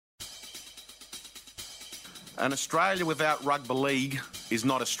An Australia without rugby league is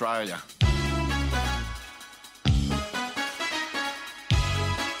not Australia.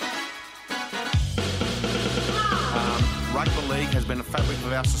 Rugby league has been a fabric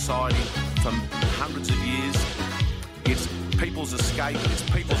of our society for hundreds of years. It's people's escape, it's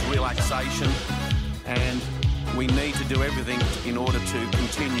people's relaxation, and we need to do everything in order to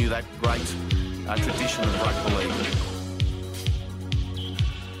continue that great tradition of rugby league.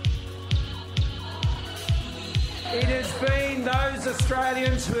 It has been those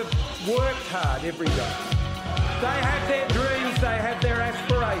Australians who have worked hard every day. They have their dreams, they have their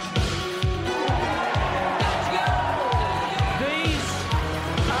aspirations. These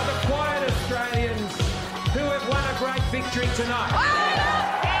are the quiet Australians who have won a great victory tonight.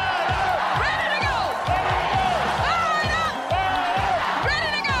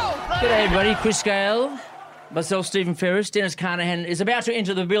 G'day everybody, Chris Gale, myself, Stephen Ferris. Dennis Carnahan is about to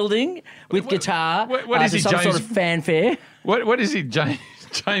enter the building with guitar. What is he, some James? sort of fanfare. What is he,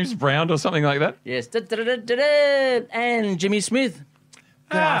 James Brown or something like that? Yes. Da-da-da-da-da. And Jimmy Smith.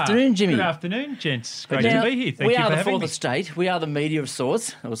 Good afternoon, Jimmy. Good afternoon, gents. Great Now, to be here. Thank we you are for the having fourth me. estate. We are the media of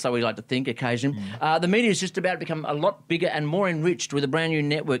sorts, or so we like to think occasionally. The media is just about to become a lot bigger and more enriched with a brand new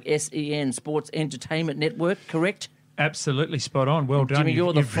network, SEN, Sports Entertainment Network, correct? Absolutely spot on. Well done. Jimmy,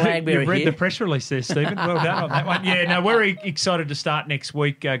 you're the flag bearer You've read here. the press release there, Stephen. Well done on that one. Yeah, no, we're excited to start next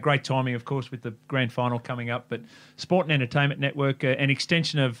week. Great timing, of course, with the grand final coming up. But Sport and Entertainment Network, an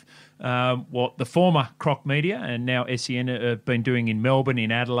extension of what the former Croc Media and now SEN have been doing in Melbourne,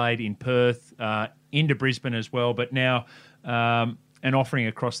 in Adelaide, in Perth, into Brisbane as well. But now an offering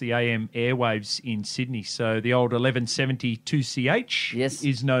across the AM airwaves in Sydney. So the old 1170 2CH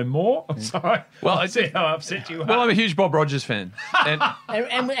is no more. I'm sorry. Well, I see how upset you are. Well, I'm a huge Bob Rogers fan. And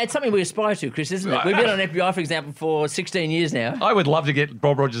And it's something we aspire to, Chris, isn't it? We've been on FBI, for example, for 16 years now. I would love to get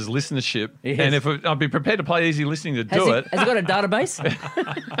Bob Rogers' listenership. Yes. And I'd be prepared to play easy listening to do it. Has he got a database?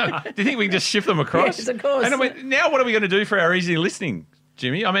 Do you think we can just shift them across? Yes, of course. And I mean, now what are we going to do for our easy listening,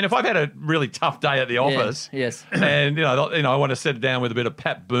 Jimmy? I mean, if I've had a really tough day at the office, yes. and I want to sit down with a bit of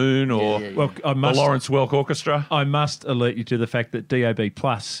Pat Boone or Well, the Lawrence Welk Orchestra. I must alert you to the fact that DAB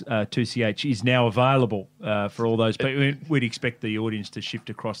Plus 2CH is now available for all those people. We'd expect the audience to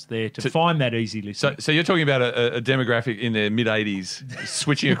shift across there to find that easy listening. So you're talking about a demographic in their mid-80s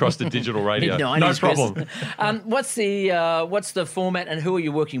switching across to digital radio. Mid-90s, No Chris. problem. What's the format and who are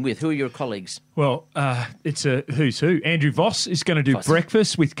you working with? Who are your colleagues? Well, it's a who's who. Andrew Voss is going to do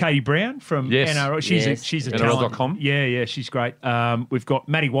breakfast with Katie Brown from Yes. NRL. She's a talent. NRL.com. Yeah, she's great. We've got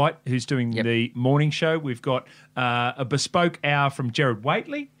Matty White, who's doing the morning show. We've got a bespoke hour from Gerard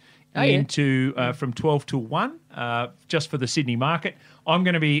Waitley into from 12 till 1, just for the Sydney market. I'm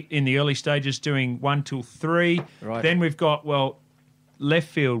going to be in the early stages doing 1 till 3. Right. Then we've got, left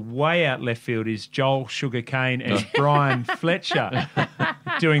field, way out left field is Joel Sugarcane and Brian Fletcher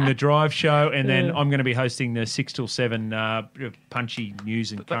doing the drive show, and then I'm going to be hosting the 6 till 7 punchy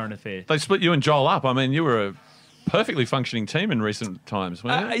news and current affairs. They split you and Joel up. I mean, you were a perfectly functioning team in recent times,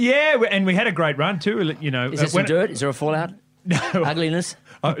 weren't you? Yeah, and we had a great run too. You know, Is there some dirt? Is there a fallout? No, Ugliness?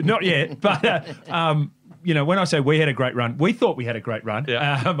 not yet. But when I say we had a great run, we thought we had a great run.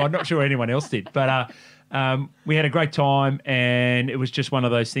 Yeah. I'm not sure anyone else did, but. We had a great time, and it was just one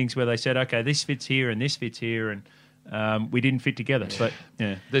of those things where they said, okay, this fits here and this fits here, and we didn't fit together. But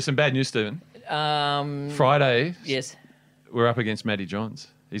yeah, There's some bad news, Stephen. Friday, Yes. we're up against Matty Johns.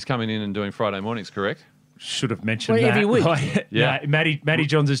 He's coming in and doing Friday mornings, correct? should have mentioned Well, that. every week. Yeah. No, Matty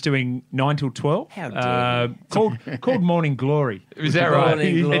Johns is doing 9 till 12. How dare you. Called Morning Glory. Is that right?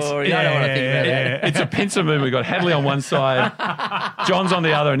 Morning Glory. I don't want to think about that. It's a pincer moon. We've got Hadley on one side, Johns on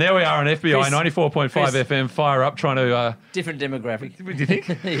the other, and there we are on FBI Chris, 94.5 FM. Fire up, trying to. Different demographic. Do you think?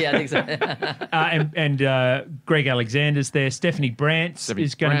 Yeah, I think so. And Greg Alexander's there. Stephanie Brantz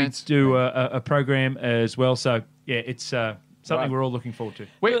is going Brantz. to do a program as well. So, yeah, it's something Right. we're all looking forward to.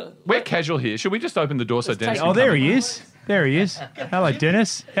 We're casual here. Should we just open the door so Dennis take- can Oh, there come he is. There he is. Hello,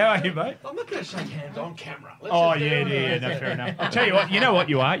 Dennis. How are you, mate? I'm not going to shake hands on camera. Oh, yeah, no, fair enough. I'll tell you what, you know what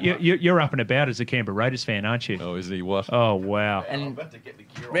you are? You're up and about as a Canberra Raiders fan, aren't you? Oh, isn't he what? Oh, wow. And about to get the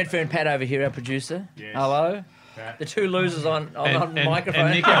gear on. Redfern Pat over here, our producer. Yes. Hello. Pat. The two losers on And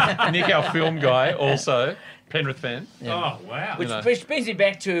microphone. Nick, our film guy, also Penrith fan. Oh, wow. Which brings me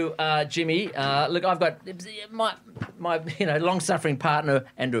back to Jimmy. Look, I've got my long-suffering partner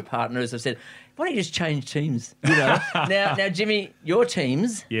and her partners have said, why don't you just change teams? Now, Jimmy, your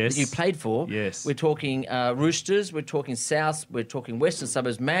teams Yes. that you played for. Yes. We're talking Roosters. We're talking South. We're talking Western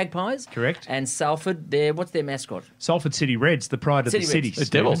Suburbs Magpies. Correct. And Salford. What's their mascot? Salford City Reds, the pride of City the Reds. city.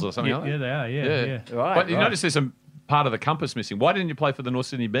 The Devils or something yeah, like that. yeah, they are. Yeah. Right. But you notice there's some part of the compass missing. Why didn't you play for the North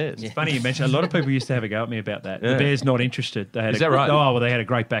Sydney Bears? It's funny you mentioned. A lot of people used to have a go at me about that. Yeah. The Bears not interested. They had Is that right? Oh, well, they had a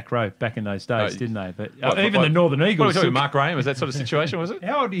great back row back in those days, didn't they? But even what- the Northern What are we Eagles. talking, Mark Graham? Was that sort of situation, was it?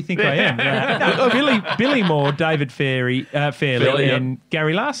 How old do you think I am? No, Billy Moore, David Fairley, Fairley, yeah. and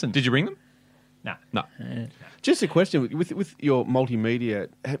Gary Larson. Did you ring them? No. No. Just a question with your multimedia.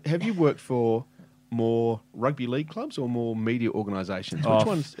 Have you worked for more rugby league clubs or more media organisations? Which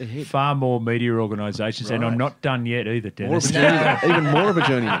one's ahead? Far more media organisations, and I'm Right. not done yet either, More of Dennis. a journeyman, even more of a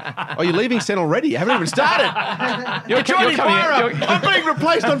journeyman. Oh, you're leaving Sen already? You haven't even started. You're coming out, I'm being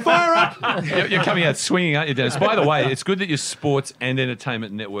replaced on Fire Up. you're coming out swinging, aren't you, Dennis? By the way, it's good that you're Sports and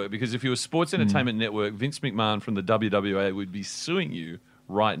Entertainment Network, because if you were Sports Entertainment Network, Vince McMahon from the WWA would be suing you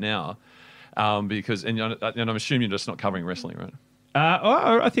right now, because and I'm assuming you're just not covering wrestling, right?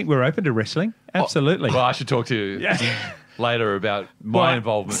 I think we're open to wrestling. Absolutely. Well, I should talk to you later about my Well,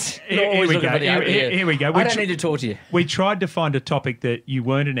 involvement. Here we go. Here we go. I don't need to talk to you. We tried to find a topic that you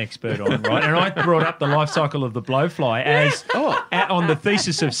weren't an expert on, right? And I brought up the life cycle of the blowfly as on the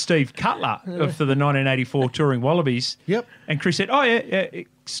thesis of Steve Cutler for the 1984 Touring Wallabies. Yep. And Chris said, "Oh yeah,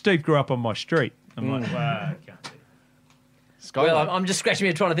 Steve grew up on my street." I'm like, "Wow, I can't see." Well, I'm just scratching my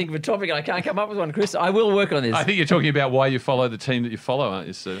head trying to think of a topic and I can't come up with one, Chris. I will work on this. I think you're talking about why you follow the team that you follow, aren't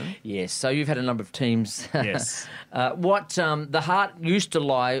you, Stephen? Yes, so you've had a number of teams. Yes. What the heart used to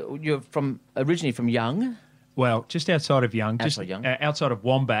lie, you're originally from Young. Well, just outside of Young, Outside Young. outside of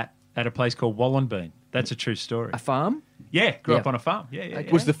Wombat, at a place called Wallenbean. That's a true story. A farm? Yeah, grew up Yeah. on a farm. Yeah.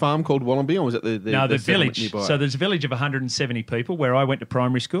 Was the farm called Wallenby, or was it the No, the settlement village. nearby? So there's a village of 170 people where I went to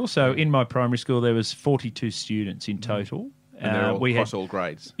primary school. So in my primary school, there was 42 students in total. and they're all we across had all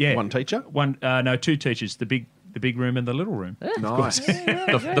grades. yeah, One teacher. two teachers. The big room and the little room. Nice.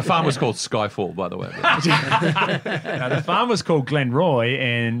 The farm was called Skyfall, by the way. The farm was called Glenroy,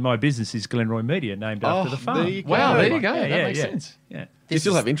 and my business is Glenroy Media, named after the farm. there you go. Wow, there you go. Yeah, That yeah, makes yeah. sense. Yeah. Do you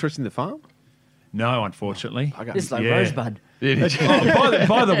still have interest in the farm? No, unfortunately. Okay. This is like Yeah. Rosebud.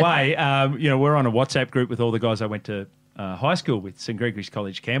 By the way, we're on a WhatsApp group with all the guys I went to high school with, St Gregory's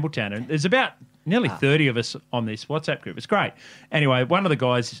College, Campbelltown, and there's about nearly 30 of us on this WhatsApp group. It's great. Anyway, one of the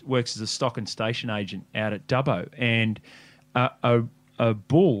guys works as a stock and station agent out at Dubbo, and a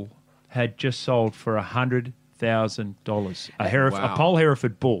bull had just sold for $100,000. Wow. A Pole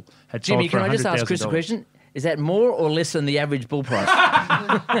Hereford bull had Jimmy, sold for can I just ask Chris a $100,000. question? Is that more or less than the average bull price?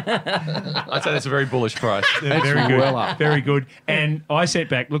 I'd say that's a very bullish price. Very good. well up. Very good. And I sent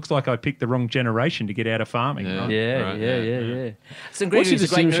back, looks like I picked the wrong generation to get out of farming. Yeah. Right? Yeah, Right, yeah, yeah, yeah. St What's the Gregory's a great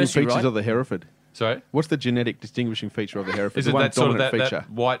distinguishing nursery, features right? of the Hereford? Sorry? What's the genetic distinguishing feature of the Hereford? Is the it one that sort of dominant that feature?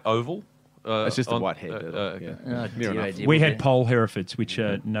 white oval? It's just the on- white head. okay. Oh, Near dear, enough. oh, dear, We dear. had Pole Herefords, which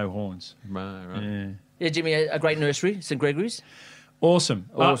are no horns. Right, right. Yeah. Yeah, Jimmy, a great nursery, St Gregory's. Awesome.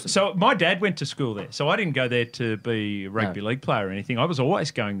 Awesome. So my dad went to school there. So I didn't go there to be a rugby league player or anything. I was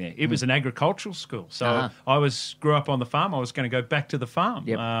always going there. It was an agricultural school. So Uh-huh. I grew up on the farm. I was going to go back to the farm.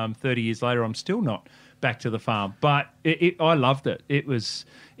 Yep. 30 years later, I'm still not back to the farm. But I loved it.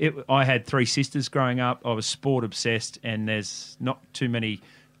 I had three sisters growing up. I was sport obsessed, and there's not too many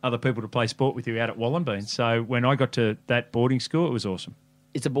other people to play sport with you out at Wallenbean. So when I got to that boarding school, it was awesome.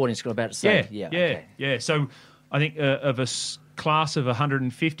 It's a boarding school, about to say. Yeah. So I think of a class of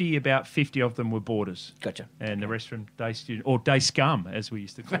 150, about 50 of them were boarders. Gotcha. And the rest from day student or day scum, as we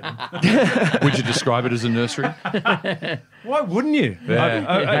used to call them. Would you describe it as a nursery? Why wouldn't you?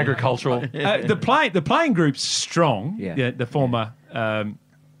 Agricultural. The playing group's strong. Yeah. The former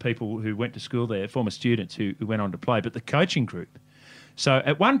people who went to school there, former students who went on to play, but the coaching group. So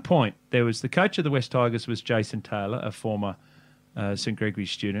at one point, there was the coach of the West Tigers was Jason Taylor, a former St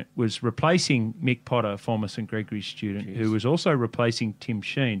Gregory's student, was replacing Mick Potter, a former St Gregory's student, who was also replacing Tim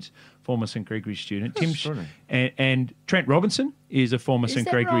Sheens, former St Gregory's student. And Trent Robinson is a former Is St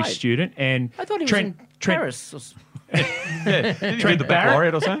that Gregory's right? student. And I thought he was Trent, in Trent, Paris. Trent the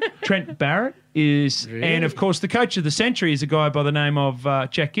baccalaureate or something? Trent Barrett is, and of course, the coach of the century is a guy by the name of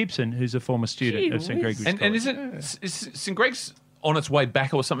Jack Gibson, who's a former student Gee of St whiz. Gregory's. And College. is St Greg's on its way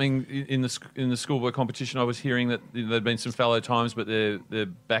back or something in the schoolboy competition? I was hearing that there'd been some fallow times, but they're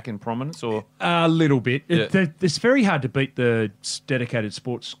back in prominence. Or A little bit. Yeah. It's very hard to beat the dedicated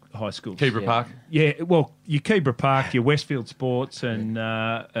sports high schools. Keebra Park. Yeah, well, your Keebra Park, your Westfield Sports, and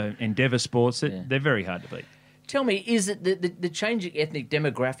Endeavour Sports, they're very hard to beat. Tell me, is it the changing ethnic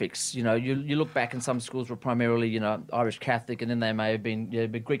demographics? You know, you look back and some schools were primarily, Irish Catholic, and then they may have been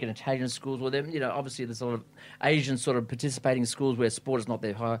Greek and Italian schools. Well, then, obviously there's a lot of Asian sort of participating schools where sport is not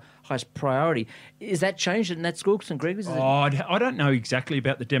their highest priority. Is that changed in that school, St Gregory's? Is it- I don't know exactly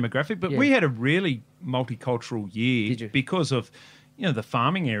about the demographic, but Yeah. we had a really multicultural year Did you? because of, the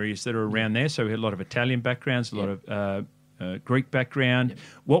farming areas that are around there. So we had a lot of Italian backgrounds, a lot of Greek background.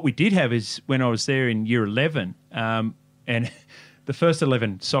 What we did have is when I was there in year 11, and the first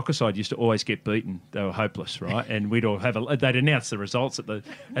 11 soccer side used to always get beaten. They were hopeless, right? And we'd all they'd announce the results at the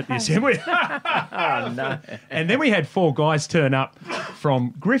assembly. Oh, no. And then we had 4 guys turn up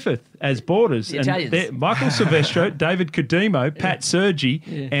from Griffith as boarders. The and Italians. Michael Silvestro, David Cadimo, Pat Sergi,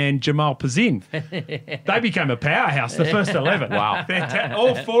 and Jamal Pazin. They became a powerhouse, the first 11. Wow.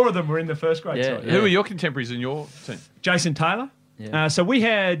 All 4 of them were in the first grade Yeah, side. yeah. Who are your contemporaries in your team? Jason Taylor. Yeah. So we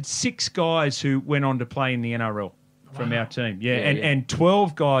had 6 guys who went on to play in the NRL from our team. Yeah, Yeah, yeah. and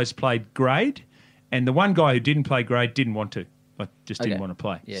 12 guys played grade, and the one guy who didn't play grade didn't want to. Just didn't Okay. want to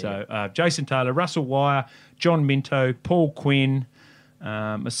play. Yeah, So Jason Taylor, Russell Wire, John Minto, Paul Quinn,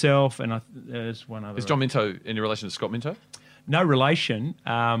 myself, and there's one other. Is John Minto in relation to Scott Minto? No relation,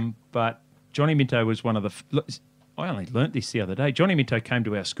 but Johnny Minto was one of the... I only learnt this the other day. Johnny Minto came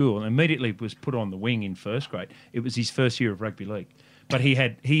to our school and immediately was put on the wing in first grade. It was his first year of rugby league. But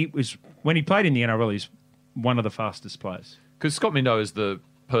when he played in the NRL, he's one of the fastest players. Because Scott Minto is the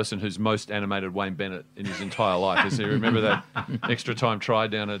person who's most animated Wayne Bennett in his entire life. Does he remember that extra time try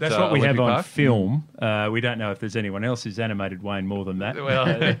down at That's what we have Olympic on Park? film. We don't know if there's anyone else who's animated Wayne more than that. Well,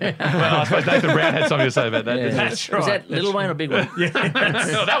 I suppose Nathan Brown had something to say about that. Yeah. didn't he? That's right. Was that Little Wayne or Big Wayne? No,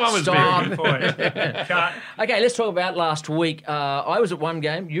 that one was Stop. big. Okay, let's talk about last week. I was at one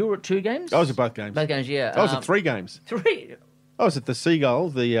game. You were at 2 games? I was at both games. Both games, yeah. I was at 3 games. 3? I was at the Seagull,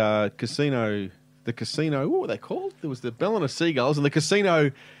 the casino. The casino. What were they called? There was the Ballina Seagulls and the casino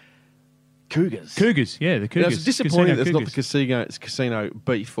Cougars. Cougars, yeah, the Cougars. Now, it's disappointing Casino that it's Cougars. not the casino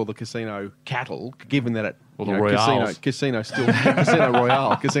beef or the casino cattle, given that Or the Royales. casino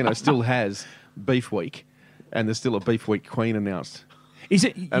Royale casino still has beef week, and there's still a beef week queen announced. Is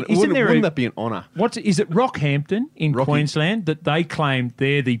it? And Isn't there wouldn't a, that be an honour? Is it Rockhampton in Rocky- Queensland that they claim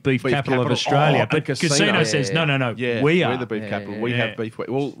they're the beef capital of capital. Australia? Oh, but and casino. casino says Yeah. no. Yeah, we are. we're the beef capital. We yeah. have beef week.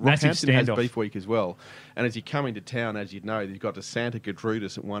 Well, Massive Rockhampton has standoff. beef week as well. And as you come into town, as you know, you've got the Santa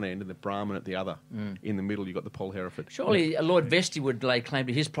Gertrudis at one end and the Brahman at the other. In the middle, you've got the Paul Hereford. Surely Lord Vestey would lay claim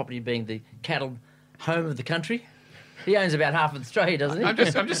to his property being the cattle home of the country. He owns about half of Australia, doesn't he? I'm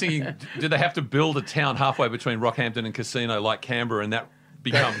just thinking, do they have to build a town halfway between Rockhampton and Casino like Canberra and that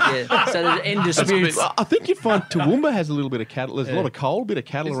become... Yeah, so there's end disputes. Well, I think you'd find Toowoomba has a little bit of cattle. There's a lot of coal, bit of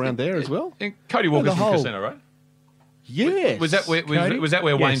cattle around there as well. And Cody Walker's the from whole- Casino, right? Yes. Was that where Cody?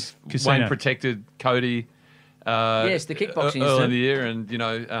 Wayne Yes, Casino. Wayne protected Cody? Yes, the kickboxing early in incident. the year, and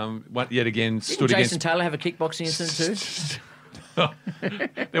yet again Didn't stood Jason against. Taylor have a kickboxing incident too?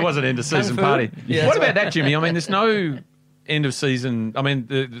 There was an end of season fu? party. Yeah, What that's about that, Jimmy? I mean, there's no end of season. I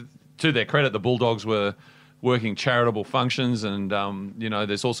mean, to their credit, the Bulldogs were working charitable functions, and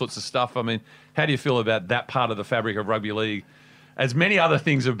there's all sorts of stuff. I mean, how do you feel about that part of the fabric of rugby league? As many other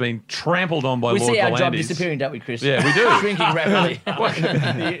things have been trampled on by We Lord see our job Volandis. disappearing, don't we, Chris? Yeah, we do. Shrinking rapidly.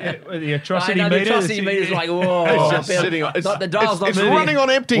 The atrocity I know, meter. the atrocity meter's like, whoa. It's just sitting on, the dial's not it's moving. running on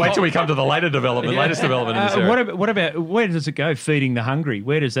empty. Wait till we come to the latest development in this area. What about where does it go? Feeding the hungry.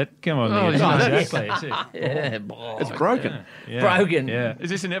 Where does that come on? Oh, there? no, that's- Exactly. That's it. Yeah. It's broken. Yeah. Broken. Yeah. Is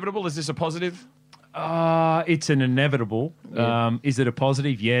this inevitable? Is this a positive? It's an inevitable. Yeah. Is it a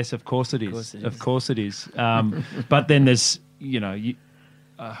positive? Yes, of course it is. course it is. Of course it is. But then there's,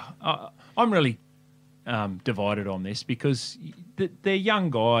 I'm really divided on this because they're young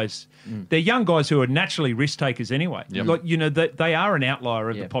guys. They're young guys who are naturally risk takers anyway. Yep. Like, they are an outlier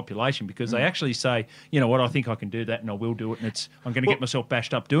of Yeah. the population because they actually say, you know what, I think I can do that and I will do it, and I'm going to get myself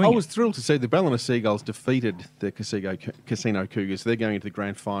bashed up doing I it. was thrilled to see the Ballina Seagulls defeated the Casino Cougars. They're going into the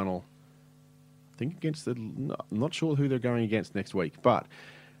grand final. I think against I'm not sure who they're going against next week. But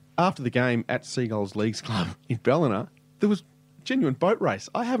after the game at Seagulls Leagues Club in Ballina, there was a genuine boat race.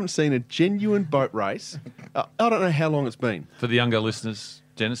 I haven't seen a genuine boat race. I don't know how long it's been. For the younger listeners,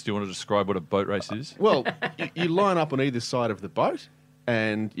 Dennis, do you want to describe what a boat race is? Well, you line up on either side of the boat,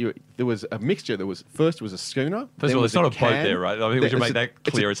 and there was a mixture. First it was a schooner. First then of all, was it's not a boat can. there, right? I think we should make that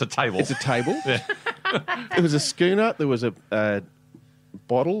clear. It's a table. It's a table. There was a schooner. There was a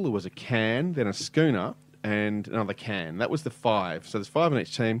bottle. There was a can. Then a schooner and another can. That was the 5. So there's 5 on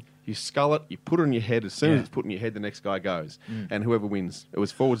each team. You scull it. You put it on your head. As soon as it's put on your head, the next guy goes, and whoever wins. It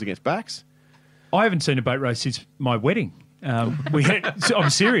was forwards against backs. I haven't seen a boat race since my wedding. I'm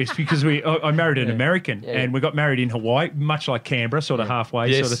serious because I married an American and we got married in Hawaii, much like Canberra, sort of halfway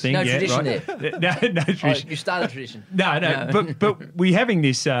Yes. sort of thing. No yeah, tradition right? No Oh, tradition. you started a tradition. No. But we're having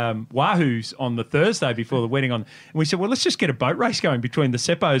this Wahoos on the Thursday before the wedding and we said, well, let's just get a boat race going between the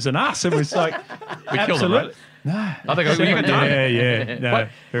Seppos and us. And it was like, We killed them, right? No. I think you don't. Yeah. No, But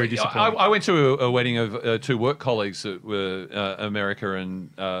very disappointing. I went to a wedding of two work colleagues that were America and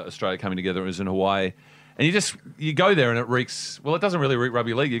Australia coming together. It was in Hawaii. And you go there and it reeks, well, it doesn't really reek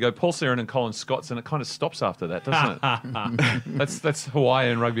rugby league. You go Paul Serran and Colin Scotts and it kind of stops after that, doesn't it? That's Hawaii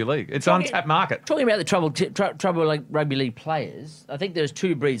and rugby league. It's an untapped market. Talking about the trouble like rugby league players, I think there's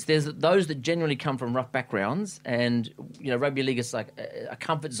two breeds. There's those that generally come from rough backgrounds, and rugby league is like a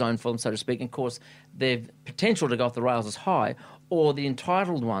comfort zone for them, so to speak. And of course, their potential to go off the rails is high. Or the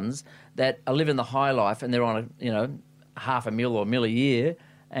entitled ones that are living the high life and they're on $500,000 or $1 million a year,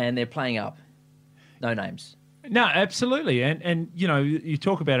 and they're playing up. No names. No, absolutely. And you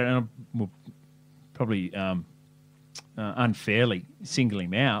talk about it, and we'll probably unfairly single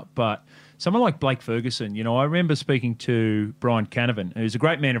him out, but someone like Blake Ferguson, I remember speaking to Brian Canavan, who's a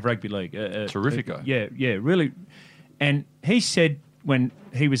great man of rugby league. Terrific guy. Yeah, really. And he said when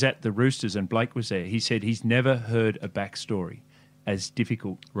he was at the Roosters and Blake was there, he said he's never heard a backstory as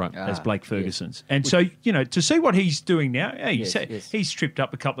difficult as Blake Ferguson's. Yes. And so, to see what he's doing now, he's tripped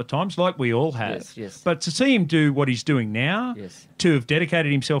up a couple of times like we all have. Yes. But to see him do what he's doing now, to have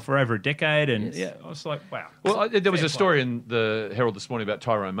dedicated himself for over a decade, and I was like, wow. Well, there was a story in the Herald this morning about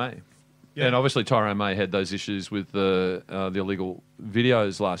Tyrone May. Yeah. And obviously Tyrone May had those issues with the illegal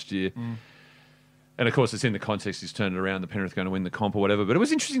videos last year. Mm. And, of course, it's in the context he's turned it around, the Penrith going to win the comp or whatever. But it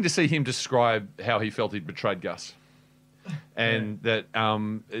was interesting to see him describe how he felt he'd betrayed Gus. And that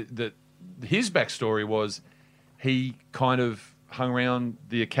his backstory was he kind of hung around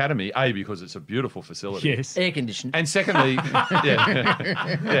the academy, A, because it's a beautiful facility. Yes. Air conditioned. And secondly, the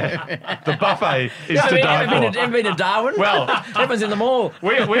buffet is to die for. Ever been to Darwin? Well, everyone's in the mall.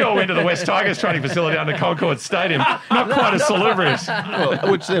 We all went to the West Tigers training facility under Concord Stadium. Not quite as salubrious. Well,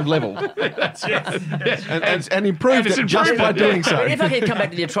 which they've levelled. That's And improved it just by doing so. If I can come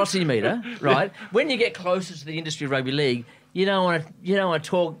back to the atrocity meter, right? When you get closer to the industry of rugby league, you don't want to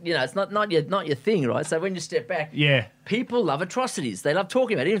talk. It's not your thing, right? So when you step back, people love atrocities. They love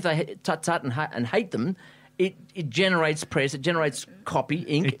talking about it. Even if they tut and hate them, it generates press, it generates copy,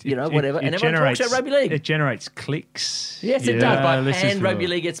 ink, whatever, and everyone talks about rugby league. It generates clicks. Yes, it does. And rugby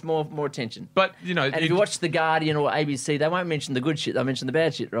league gets more attention. But and if you watch The Guardian or ABC, they won't mention the good shit. They'll mention the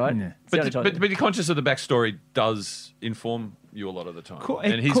bad shit, right? Yeah. But you're conscious of the backstory does inform you a lot of the time.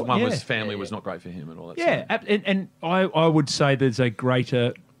 And his family was not great for him and all that. Yeah, and I would say there's a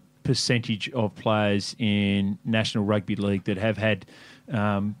greater percentage of players in National Rugby League that have had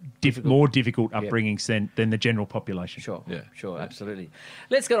more difficult upbringings than the general population. Sure, absolutely.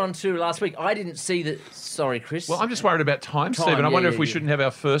 Let's get on to last week. I didn't see the... Sorry, Chris. Well, I'm just worried about time, Stephen. I wonder if we shouldn't have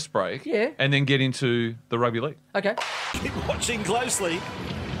our first break and then get into the rugby league. Okay. Keep watching closely.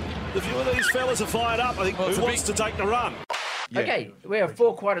 The few of these fellas are fired up. I think who wants to take the run? Yeah. Okay, we have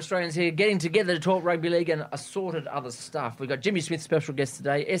four quiet Australians here getting together to talk rugby league and assorted other stuff. We've got Jimmy Smith, special guest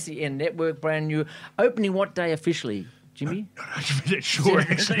today, SEN Network, brand new. Opening what day officially, Jimmy? Sure.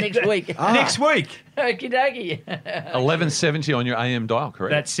 Next week. Next week. Okie dokie. 11:70 on your AM dial,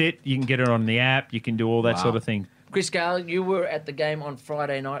 correct? That's it. You can get it on the app. You can do all that sort of thing. Chris Gale, you were at the game on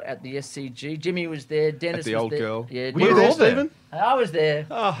Friday night at the SCG. Jimmy was there. Dennis at the was old there. girl. Yeah, were you there, Stephen? I was there.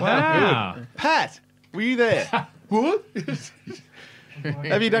 Oh, wow. Pat, were you there? What?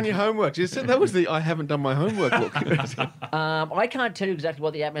 Have you done your homework? You said that was the I haven't done my homework look. I can't tell you exactly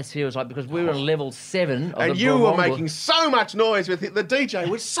what the atmosphere was like because we were on level 7 of and the you were Barombra. making so much noise with it. The DJ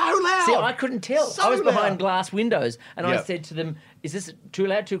was so loud. See, I couldn't tell. So I was behind loud. glass windows and I said to them, is this too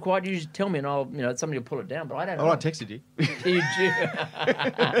loud, too quiet? You just tell me and I'll, somebody will pull it down, but I don't know. Oh, I texted you.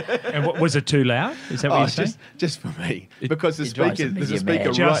 And what, was it too loud? Is that what you're saying? Just for me. Because there's a speaker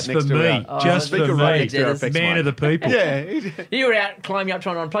right just next for to me. our... Just for me. Effects Man of the people. Yeah. You were out climbing up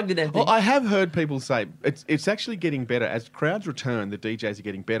trying to unplug the damn thing. Well, I have heard people say it's actually getting better. As crowds return, the DJs are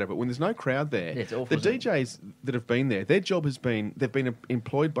getting better. But when there's no crowd there, it's awful, the DJs that have been there, their job has been, they've been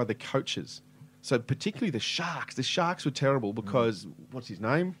employed by the coaches. So particularly the Sharks. The Sharks were terrible because, what's his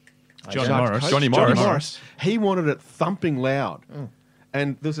name? Johnny Morris. Johnny Morris. He wanted it thumping loud.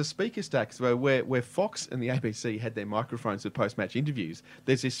 And there's a speaker stack where Fox and the ABC had their microphones for post-match interviews.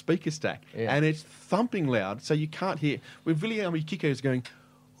 There's this speaker stack, and it's thumping loud, so you can't hear. When William Kiko is going,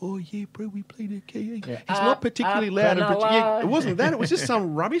 oh, yeah, bro, we played a key. He's not particularly loud. It wasn't that. It was just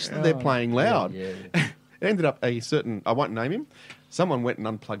some rubbish that they're playing loud. It ended up I won't name him. Someone went and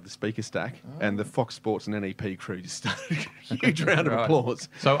unplugged the speaker stack, and the Fox Sports and NEP crew just started a huge round of applause.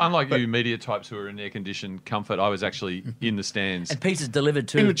 So unlike you media types who are in air-conditioned comfort, I was actually in the stands. And pizzas delivered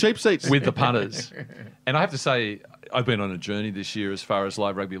too. In the cheap seats. With the punters. And I have to say, I've been on a journey this year as far as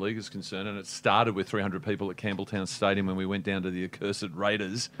live rugby league is concerned, and it started with 300 people at Campbelltown Stadium when we went down to the accursed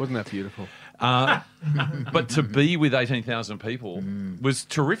Raiders. Wasn't that beautiful? But to be with 18,000 people was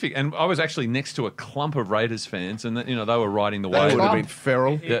terrific. And I was actually next to a clump of Raiders fans, and they were riding the They wave. would have been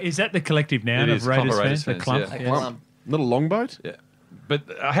feral. Is that the collective noun It of is, clump Raiders of Raiders fans? The fans, clump? yeah. Clump. Not a longboat? Yeah. But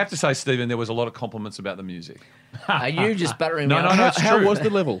I have to say, Stephen, there was a lot of compliments about the music. Are you just buttering me No, up? no, it's How true. was the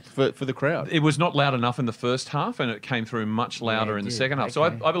level for the crowd? It was not loud enough in the first half, and it came through much louder Yeah, it in the did. second half. So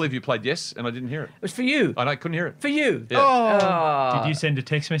Okay. I believe you played yes, and I didn't hear it. It was for you. I couldn't hear it. For you. Yeah. Oh. Did you send a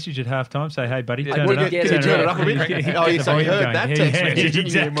text message at halftime? Say, hey, buddy, Yeah. turn Well, it up. can you turn it up a bit? Oh, you the so you volume heard going. that Yeah, text yeah, message, didn't you,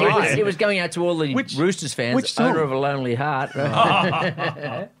 exactly. Mike? It was going out to all the Roosters fans. which song? Owner of a Lonely Heart.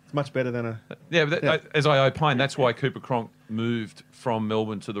 It's much better than a... Yeah, but as I opined, that's why Cooper Cronk moved from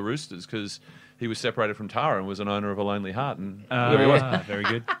Melbourne to the Roosters, because he was separated from Tara and was an owner of a lonely heart. And there he was. Very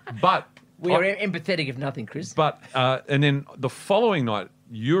good. But We are empathetic, if nothing, Chris. But and then the following night,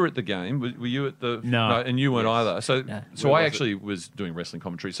 you were at the game. Were you at the? No. And you weren't either. So, No. so Where I was actually was doing wrestling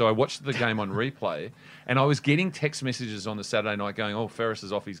commentary. So I watched the game on replay, and I was getting text messages on the Saturday night going, "Oh, Ferris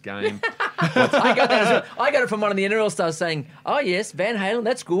is off his game." I got that as well. I got it from one of the NRL stars saying, "Oh yes, Van Halen,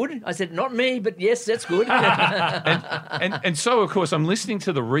 that's good." I said, "Not me, but yes, that's good." and so, of course, I'm listening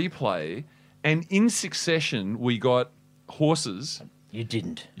to the replay, and in succession, we got Horses, You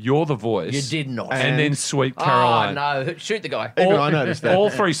didn't. You're the Voice. You did not. And then Sweet Oh Caroline. no! Shoot the guy. Even I noticed that. All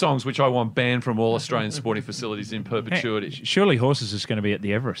three songs, which I want banned from all Australian sporting facilities in perpetuity. Surely Horses is going to be at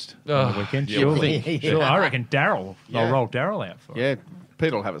the Everest on the weekend. yeah, Surely. yeah. Surely. I reckon Daryl. Yeah. I'll roll Daryl out for it. Yeah,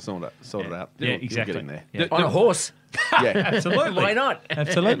 Peter will have it sorted out. Yeah, He'll exactly. get in there. Yeah. On a horse. Yeah. Absolutely. Why not?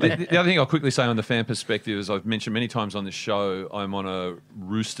 Absolutely. The other thing I'll quickly say on the fan perspective is I've mentioned many times on this show, I'm on a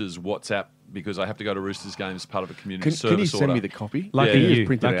Roosters WhatsApp because I have to go to Roosters games as part of a community Can service you send order. me the copy? Lucky Can you. just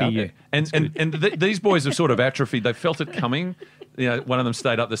print it Lucky out? you. And these boys have sort of atrophied. They felt it coming. One of them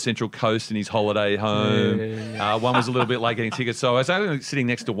stayed up the Central Coast in his holiday home. One was a little bit late getting tickets. So I was only sitting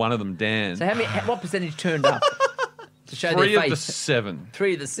next to one of them, Dan. So what percentage turned up to show Three their of the face? 7.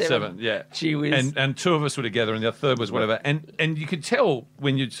 3 of the 7. Yeah. Gee whiz. And 2 of us were together, and the third was whatever. And you could tell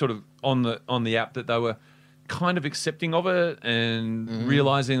when you're sort of on the app that they were kind of accepting of it and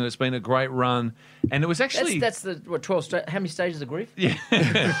realizing that it's been a great run. And it was actually That's the 12. How many stages of grief? yeah.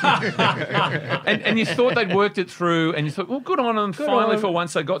 and you thought they'd worked it through, and you thought, well, good on them. Finally, on. for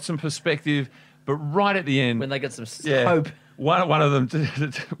once, they got some perspective. But right at the end, When they get some yeah. hope. One of them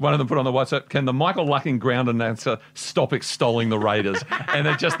put on the WhatsApp, can the Michael Lucking ground announcer stop extolling the Raiders? And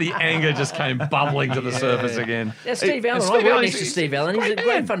the anger just came bubbling to the surface again. Yeah, Steve Allen. Steve I worked Allen, next to he's Steve Allen. He's great a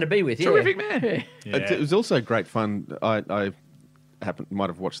great man. fun to be with. Terrific yeah. man. It was also great fun. I might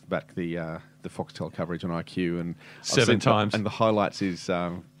have watched back the Foxtel coverage on IQ and I've 7 seen- times. and the highlights is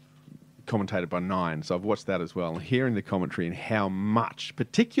commentated by Nine, so I've watched that as well. And hearing the commentary and how much,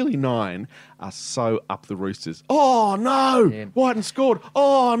 particularly Nine, are so up the Roosters. Oh no, Yeah. Whiten scored.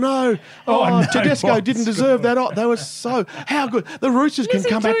 Oh no, no, Tedesco Whiten didn't deserve that. Oh, they were so how good. The Roosters can Listen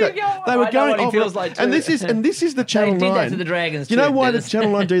come to back. him go. They were I know going what he over feels it. like and too. this is the Channel did 9. that to the Dragons You know too, why Dennis. the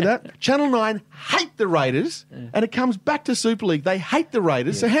Channel 9 do that? Channel 9 hate the Raiders, and it comes back to Super League. They hate the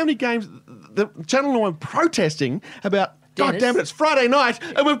Raiders. So how many games the Channel 9 protesting about? God Dennis? damn it! It's Friday night,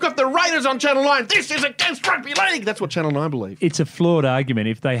 and we've got the Raiders on Channel 9. This is against rugby league. That's what Channel 9 believe. It's a flawed argument.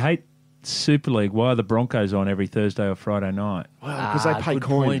 If they hate Super League, why are the Broncos on every Thursday or Friday night? Well, because they pay good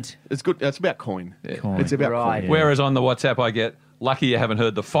coin. point. It's good. It's about coin. Coin. It's about Right. coin. Whereas on the WhatsApp, I get, lucky you haven't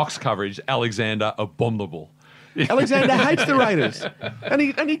heard the Fox coverage, Alexander Abominable. Alexander hates the Raiders, and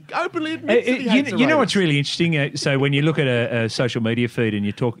he openly admits that he hates the You know what's Raiders. really interesting? So when you look at a social media feed and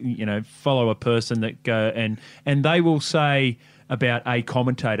you talk, follow a person that go and they will say about a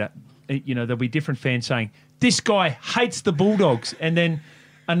commentator, there'll be different fans saying this guy hates the Bulldogs, and then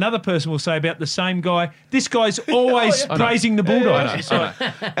another person will say about the same guy, this guy's always praising the Bulldogs.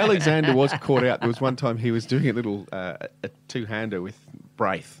 Alexander was caught out. There was one time he was doing a little a two-hander with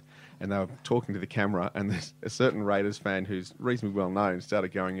Braith, and they were talking to the camera, and there's a certain Raiders fan who's reasonably well known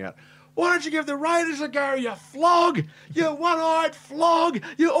started going out, "Why don't you give the Raiders a go, you flog? You one-eyed flog.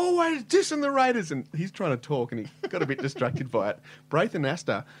 You're always dissing the Raiders." And he's trying to talk, and he got a bit distracted by it. Braith and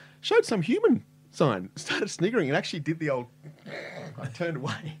Asta showed some human sign, started sniggering, and actually did the old... I turned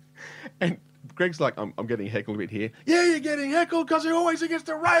away, and Greg's like, I'm getting heckled a bit here. Yeah, you're getting heckled because you're always against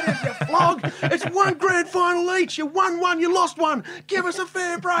the Raiders, you flog. It's one grand final each. You won one, you lost one. Give us a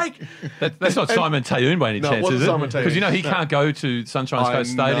fair break. That's not Simon Tayoun by any No, it chance, wasn't is it? Simon Tayoun. Because he No. can't go to Sunshine I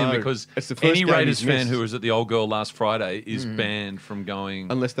Coast Stadium know. because It's the first any game Raiders he's fan missed. who was at the Old Girl last Friday is banned from going.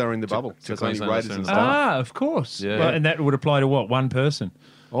 Unless they're in the bubble. to So it's only Queensland Raiders and Western. stuff. Of course. Yeah. Well, and that would apply to what? One person?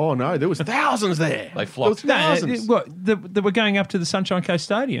 Oh, no, there was thousands there. They flocked. There was thousands. They were going up to the Sunshine Coast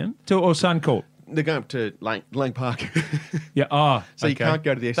Stadium or Suncorp. They're going up to Lang Park. Yeah. Oh, So you can't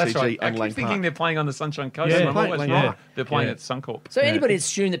go to the SCG That's right. I and keep Lang thinking Park. they're playing on the Sunshine Coast. Yeah, and I'm playing always at Lang wrong. Park. They're playing Yeah. at Suncorp. So anybody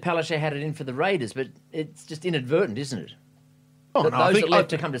assumed that Palaszczuk had it in for the Raiders, but it's just inadvertent, isn't it? Oh, That no, I those think that left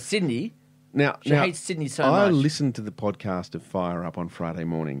to come to Sydney. Now, She hates Sydney so I much. listened to the podcast of Fire Up on Friday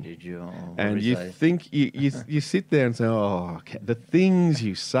morning. Did you? Oh, what And did you he say? think you sit there and say, "Oh, the things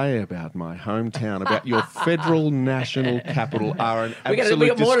you say about my hometown, about your federal national capital, are an We got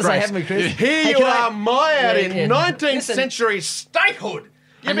absolute more to say, disgrace." haven't we, Chris? Here Hey, you can I- are, mired Yeah, in yeah. 19th Listen. century statehood.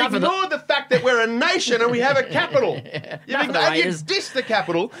 You've Enough of the- ignored the fact that we're a nation and we have a capital. Enough You've of the ignored, you Raiders. dissed the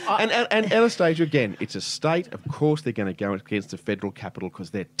capital. And Anastasia, again, it's a state. Of course, they're going to go against the federal capital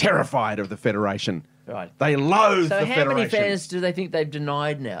because they're terrified of the federation. Right. They loathe So the how federation. many fans do they think they've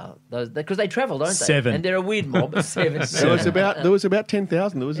denied now? Because they travel, don't they? 7. And they're a weird mob. 7. There was about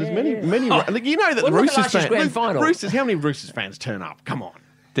 10,000. There was as many. Like, you know that Well, the look at Roosters last year's fans. grand final. Roosters. How many Roosters fans turn up? Come on.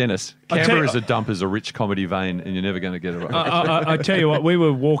 Dennis, tell Canberra you- is a dump is a rich comedy vein, and you're never going to get it right. I tell you what, we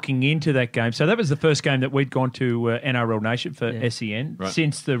were walking into that game. So that was the first game that we'd gone to NRL Nation for SEN Right.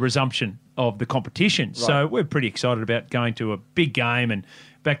 since the resumption of the competition. So we're pretty excited about going to a big game and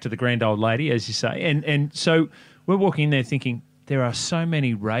back to the grand old lady, as you say. And so we're walking in there thinking there are so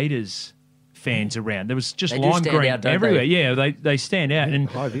many Raiders fans around. There was just They do lime stand green out, don't everywhere. they? Yeah, they stand out. And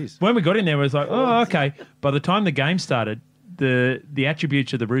high vis. when we got in there, we was like, oh, okay. By the time the game started, the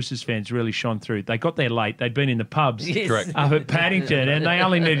attributes of the Roosters fans really shone through. They got there late. They'd been in the pubs Yes. Correct. up at Paddington, and they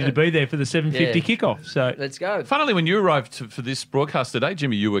only needed to be there for the 7:50 Yeah. kickoff. So Let's go. Funnily, when you arrived for this broadcast today,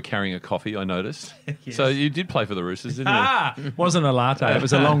 Jimmy, you were carrying a coffee, I noticed. So you did play for the Roosters, didn't you? wasn't a latte. It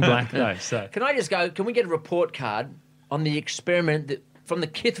was a long black though. So Can I just go? Can we get a report card on the experiment that, from the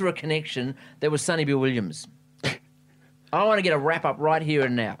Kithra connection that was Sonny Bill Williams? I want to get a wrap up right here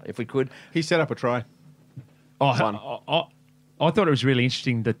and now, if we could. He set up a try. I thought it was really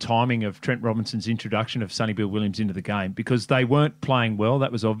interesting the timing of Trent Robinson's introduction of Sonny Bill Williams into the game because they weren't playing well.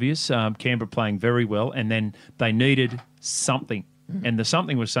 That was obvious. Canberra playing very well, and then they needed something, and the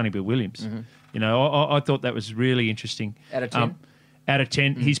something was Sonny Bill Williams. You know, I thought that was really interesting. Out of 10? Out of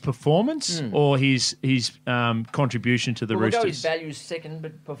 10, his performance or his contribution to the We'll go his Roosters values second,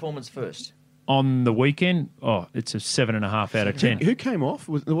 but performance first. on the weekend. Oh, it's a 7.5 out of 10. Who came off?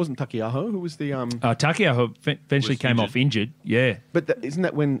 There wasn't Takiaho. Who was the Takiaho eventually came off injured. Yeah. But isn't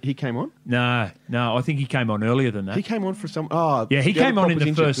that when he came on? No, I think he came on earlier than that. He came on for some. Oh, Yeah, he the other came on prop in was the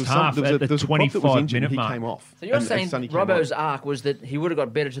injured. first There was some- half there was at the there was a prop that was 25 injured and minute he mark. came off. So you're And saying Sonny came on. Robbo's arc was that he would have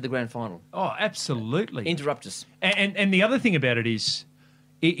got better to the grand final. Oh, absolutely. Interrupt us. And the other thing about it is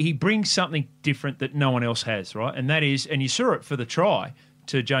he brings something different that no one else has, right? And that is, and you saw it for the try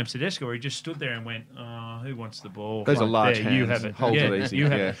to James Tedesco where he just stood there and went, who wants the ball? Those are large there, You hands. have it. Hold yeah, it easy. You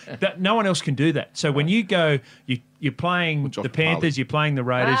have Yeah. it. No one else can do that. So when you go, you're playing Josh the Panthers, Papali. you're playing the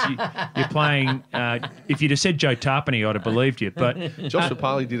Raiders, you're playing, if you'd have said Joe Tarpany, I'd have believed you. But Josh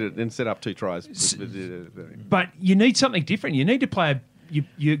Papali did it and set up 2 tries. But you need something different. You need to play.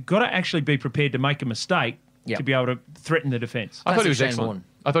 You've got to actually be prepared to make a mistake Yep. to be able to threaten the defence. I thought he was Shane excellent. Warne.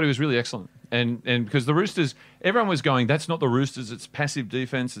 I thought he was really excellent. And because the Roosters, everyone was going, that's not the Roosters, it's passive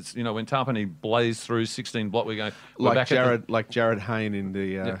defence. It's, when Tarpany blazed through 16 block, we're going, we're back like Jared Hayne in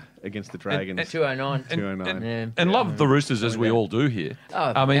the against the Dragons. 209. 209. and love the Roosters as we all do here.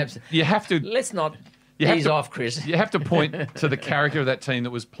 Oh, I mean, absolutely. you have to Let's not You have ease to- off, Chris. you have to point to the character of that team that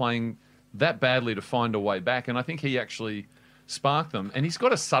was playing that badly to find a way back, and I think he actually sparked them. And he's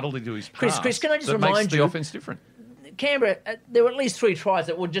got a subtlety to his pass Chris, can I just that remind makes the you- offense different. Canberra, there were at least 3 tries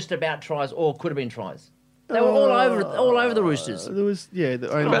that were just about tries or could have been tries. They were all over the Roosters. There was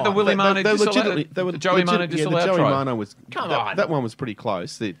about the Willie Manu the Joey Manu disallowed Joey try? Manu was Come that, on. that one was pretty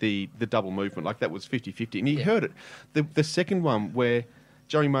close. The double movement, like that was 50-50. And you heard it. The second one where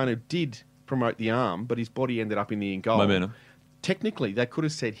Joey Manu did promote the arm, but his body ended up in the in goal. Momentum. Technically, they could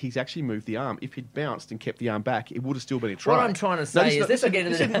have said he's actually moved the arm. If he'd bounced and kept the arm back, it would have still been a try. What I'm trying to say is this again.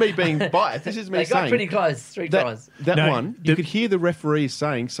 This isn't me being biased. This is me They saying got pretty close. 3 tries. that No, one, you could hear the referees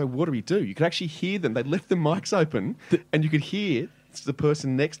saying, "So what do we do?" You could actually hear them. They left the mics open, and you could hear the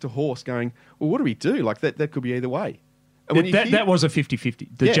person next to Horse going, "Well, what do we do?" Like that could be either way. And when you hear- That was a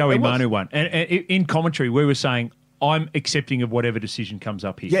 50-50, the Yeah, Joey it was. Manu one. And in commentary, we were saying, I'm accepting of whatever decision comes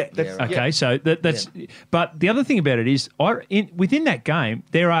up here. Yeah, that's right. Okay, so that's. But the other thing about it is, within that game,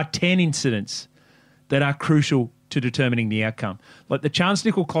 there are 10 incidents that are crucial to determining the outcome. Like the Chance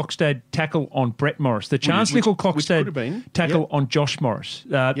Nickel-Klokstad tackle on Brett Morris, the Chance which could have Nickel-Klokstad been. tackle Yep. on Josh Morris,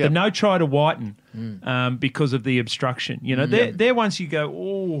 the no try to Whiten because of the obstruction. You know, they're ones you go,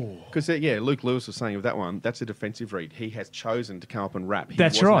 oh. Because, Luke Lewis was saying of that one, that's a defensive read. He has chosen to come up and wrap. He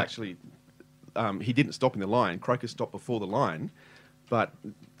That's wasn't right. Actually, he didn't stop in the line. Croker stopped before the line, but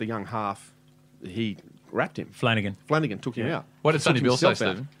the young half, he wrapped him. Flanagan. Flanagan took him out. What did Took Sonny Bill say, himself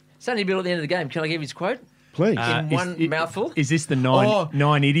out. Stephen? Sonny Bill at the end of the game. Can I give his quote? Please. In one mouthful? Is this the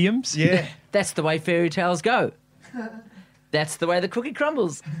nine idioms? Yeah. That's the way fairy tales go. That's the way the cookie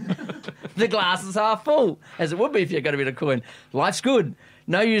crumbles. The glass is half full, as it would be if you got a bit of coin. Life's good.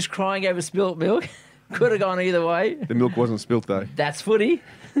 No use crying over spilt milk. Could have gone either way. The milk wasn't spilt, though. That's footy.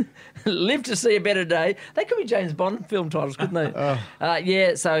 Live to see a better day. They could be James Bond film titles, couldn't they?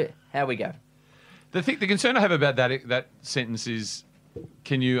 Yeah, so how we go? The concern I have about that sentence is,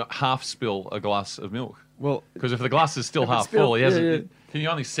 can you half spill a glass of milk? Well, Because if the glass is still half spilled, full, he hasn't. yeah. Can you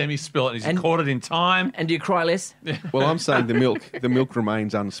only semi-spill it? And he's And- caught it in time. And do you cry less? well, I'm saying the milk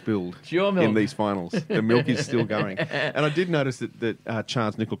remains unspilled Pure milk. in these finals. The milk is still going. And I did notice that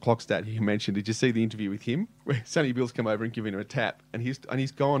Chance Nickel-Klokstad, who you mentioned, did you see the interview with him where Sonny Bill's come over and given him a tap, and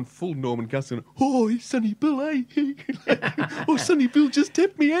he's gone full Norman Gustin. Oh, it's Sonny Bill, eh? Oh, Sonny Bill just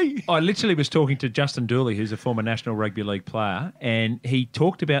tapped me, eh? I literally was talking to Justin Dooley, who's a former National Rugby League player, and he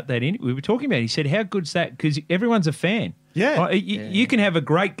talked about that. We were talking about it. He said, how good's that? Because everyone's a fan. Yeah. Right? You can have a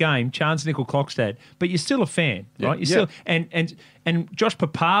great game, Chance Nickel-Klokstad, but you're still a fan, right? You're still and Josh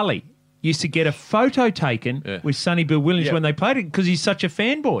Papali used to get a photo taken with Sonny Bill Williams Yep. when they played it because he's such a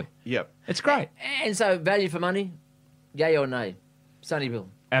fanboy. Yep. It's great. And so, value for money, yay or nay? Sonny Bill.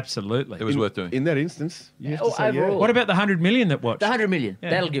 Absolutely. It was worth doing. In that instance, you have to Oh, say overall. What about the 100 million that watched? The 100 million.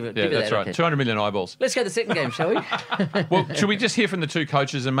 That'll give it. Yeah, give it that's that, right. okay. 200 million eyeballs. Let's go to the second game, shall we? Well, should we just hear from the two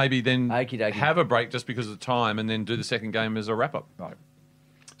coaches and maybe then Okie dokie. have a break just because of the time and then do the second game as a wrap-up? Right.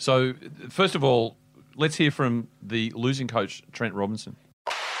 So, first of all, let's hear from the losing coach, Trent Robinson.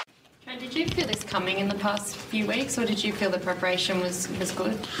 Did you feel this coming in the past few weeks, or did you feel the preparation was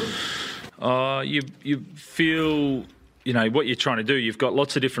good? You feel, what you're trying to do. You've got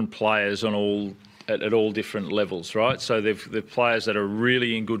lots of different players on at all different levels, right? So they've players that are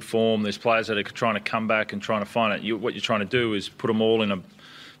really in good form. There's players that are trying to come back and trying to find it. What you're trying to do is put them all in a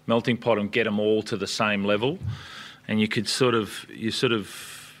melting pot and get them all to the same level. And you could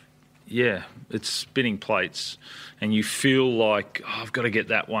it's spinning plates. And you feel like, I've got to get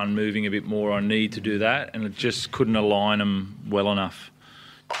that one moving a bit more. I need to do that. And it just couldn't align them well enough.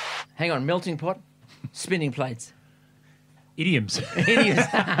 Hang on, melting pot, spinning plates. Idioms.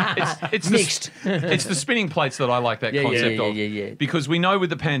 It's Mixed. It's the spinning plates that I like that concept of. Yeah. Because we know with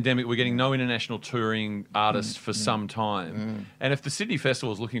the pandemic we're getting no international touring artists for some time. And if the Sydney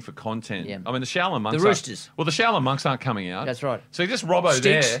Festival is looking for content, I mean, the Shaolin Monks... The Roosters. Well, the Shaolin Monks aren't coming out. That's right. So just Robbo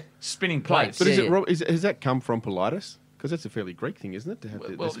Sticks. there, spinning plates. But Yeah, has that come from Politis? Because that's a fairly Greek thing, isn't it? To have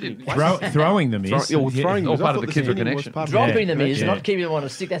the spinning plates? Throwing them is. Throwing all them part I of the thought Kidra spinning was connection. part of Dropping it. them is, Yeah. not keeping them on a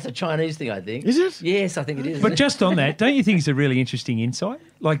stick. That's a Chinese thing, I think. Is it? Yes, I think it is. But just on that, don't you think it's a really interesting insight?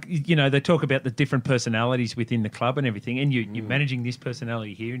 Like, they talk about the different personalities within the club and everything, and you're managing this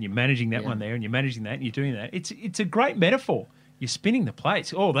personality here, and you're managing that one there, and you're managing that, and you're doing that. It's a great metaphor. You're spinning the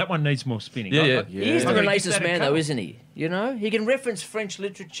plates. Oh, that one needs more spinning. Yeah. He's the I'm gonna Renaissance get that man, a though, cup. isn't he? He can reference French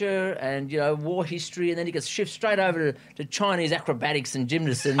literature and war history, and then he can shift straight over to Chinese acrobatics and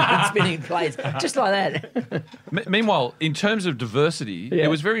gymnasts and spinning plates, just like that. Meanwhile, in terms of diversity, it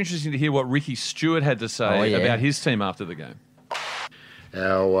was very interesting to hear what Ricky Stewart had to say about his team after the game.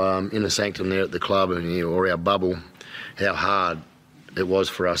 Our inner sanctum there at the club or our bubble, how hard it was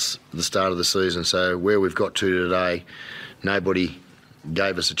for us at the start of the season. So where we've got to today, nobody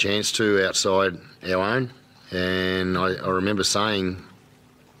gave us a chance to outside our own. And I remember saying,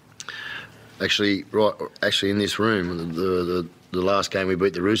 actually in this room, the last game we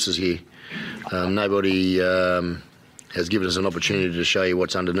beat the Roosters here, nobody has given us an opportunity to show you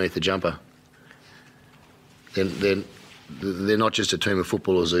what's underneath the jumper. They're not just a team of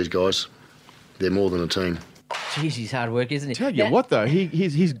footballers, these guys. They're more than a team. Jeez, he's hard work, isn't he? Tell you what, though,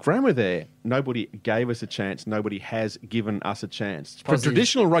 his grammar there, nobody gave us a chance, nobody has given us a chance. For Positive.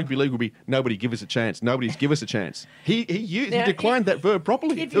 traditional rugby league would be, nobody give us a chance, nobody's give us a chance. He declined that verb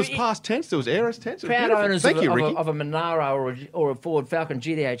properly. if There was you- past tense, there was aorist tense. It was Proud beautiful. owners Thank of, you, a, Ricky. of a Monaro or a Ford Falcon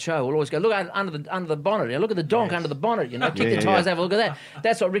GDHO will always go, look under the bonnet. Look at the donk under the bonnet. Kick the tyres over. Look at that.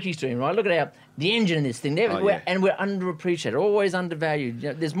 That's what Ricky's doing, right? Look at the engine in this thing. And we're underappreciated, always undervalued.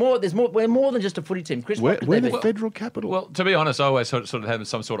 There's more. We're more than just a footy team. Chris, We're what could they the be? federal capital. Well, to be honest, I always sort of have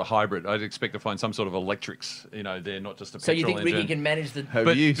some sort of hybrid. I expect to find some sort of electrics. They're not just a So petrol you think Ricky engine. can manage the? Have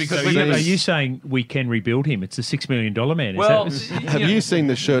But you because seen- we never- Are you saying we can rebuild him? It's a $6 million man. Is Well, that, Have you seen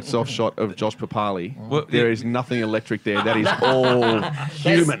the shirts off shot of Josh Papali? Well, There is nothing electric there. That is all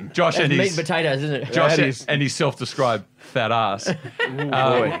human. Josh That's and meat his and potatoes, isn't it? Josh That is- and his self-described fat ass,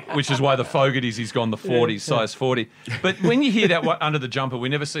 boy. which is why the Fogarty's he's gone the 40, size 40. But when you hear that under the jumper, we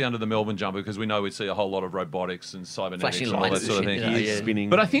never see under the Melbourne jumper because we know we'd see a whole lot of robotics and cybernetics Flashing and all that lights sort of and thing. shit, He is spinning.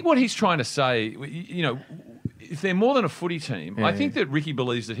 But I think what he's trying to say, if they're more than a footy team, I think that Ricky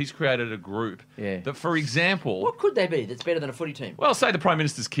believes that he's created a group that, for example, What could they be that's better than a footy team? well, say the Prime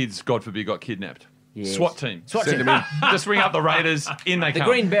Minister's kids, God forbid, got kidnapped. Yes. SWAT team. SWAT Send team. them in. Just ring up the Raiders. In they The come.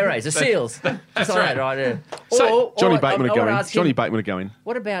 Green Berets, the Seals. That's Just like right. that, right? Yeah. So, Johnny I Bateman wanna are going. ask Johnny him, Bateman are going.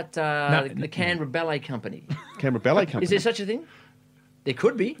 What about the Canberra Ballet Company? Canberra Ballet Company. Is there such a thing? There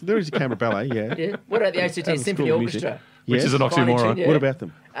could be. There is a Canberra Ballet, yeah. Yeah. What about the ACT At the Symphony School of Music. Orchestra? Which Yes. is an Finely oxymoron. tuned, yeah. What about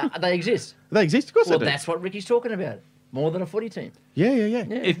them? They exist. They exist, of course Well, they do. that's what Ricky's talking about. More than a footy team. Yeah.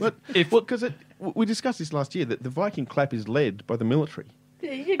 Yeah. Because we discussed this last year that the Viking clap is led by the military.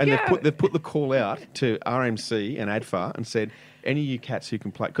 There you And go. they've put the call out to RMC and ADFA and said, any of you cats who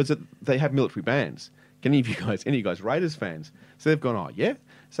can play, because they have military bands. Any of you guys Raiders fans? So they've gone, oh, yeah.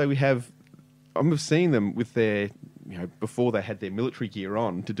 So we have, I remember seeing them with their, before they had their military gear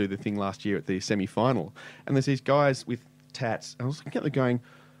on to do the thing last year at the semi-final. And there's these guys with tats. And I was looking at them going,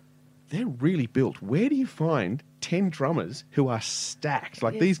 they're really built. Where do you find 10 drummers who are stacked?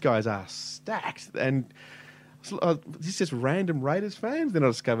 Like, these guys are stacked. And so, this is just random Raiders fans. Then I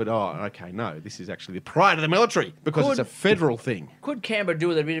discovered, this is actually the pride of the military because it's a federal thing. Could Canberra do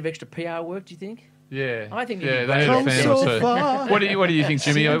with a bit of extra PR work, do you think? Yeah, I think yeah, you'd be they need great. a fan Come or so two. far. What do you think,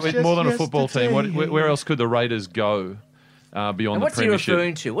 Jimmy? Since With more than a just football team, yesterday. where else could the Raiders go beyond And the what's he premiership?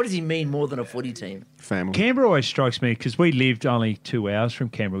 referring to? What does he mean more than a footy team? Family. Canberra always strikes me because we lived only 2 hours from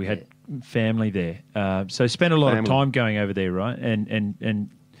Canberra. We had family there, so spent a lot of Family. time going over there, right? And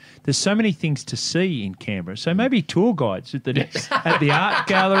there's so many things to see in Canberra. So maybe tour guides at the art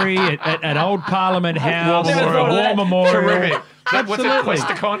gallery, at Old Parliament House, Never or thought of a that. War Memorial. Terrific. What's it? Absolutely.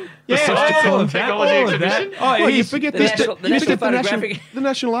 Questacon? Yeah, The all Questacon of that, technology all of that. exhibition? Oh, Well, you he's- forget the this. National- the National Photographic- the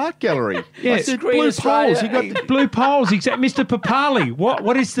National Art Gallery. Yeah. Like the Screen blue Australia. poles. You got the Blue poles, exactly. Mr. Papali,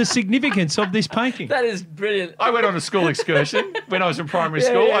 what is the significance of this painting? That is brilliant. I went on a school excursion when I was in primary Yeah,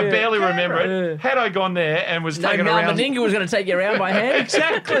 school. yeah, I yeah. barely remember it. Had I gone there and was No, taken Mal around... Meninga was going to take you around by hand.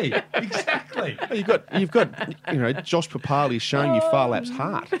 Exactly. You've got Josh Papali showing you Farlap's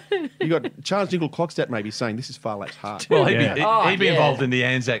heart. You got Charles Nickel Clockstadt maybe saying this is Farlap's heart. Well, he'd Yeah. be, Oh, he'd be yeah. involved in the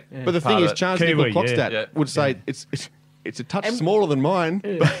Anzac. But the part thing of is, it. Charles Kiwi, Nickel Clockstadt yeah. would say it's a touch smaller than mine,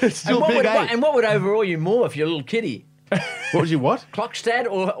 but it's still big. And what would overawe you more if you're a little kiddie? What was you what? Clockstad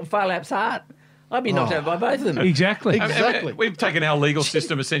or Farlap's heart? I'd be knocked out by both of them. Exactly. Exactly. We've taken our legal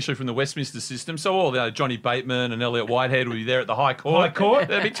system essentially from the Westminster system, so all Johnny Bateman and Elliot Whitehead would be there at the High Court. High Court?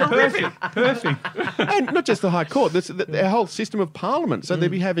 That'd be terrific. Perfect. And not just the High Court, our whole system of Parliament. So they'd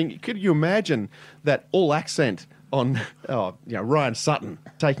be having. Could you imagine that all accent on Ryan Sutton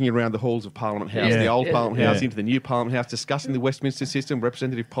taking you around the halls of Parliament House, Yeah. the old Yeah. Parliament House Yeah. into the new Parliament House, discussing the Westminster system,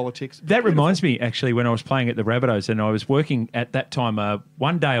 representative politics. That reminds me, actually, when I was playing at the Rabbitohs, and I was working at that time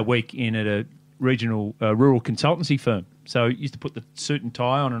 1 day a week at a regional rural consultancy firm. So I used to put the suit and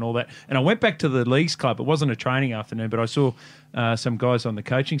tie on and all that. And I went back to the Leagues Club. It wasn't a training afternoon, but I saw some guys on the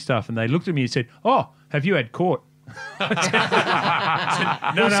coaching staff, and they looked at me and said, "Oh, have you had court?" No.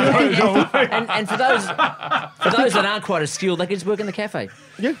 And for those that aren't quite as skilled, they can just work in the cafe.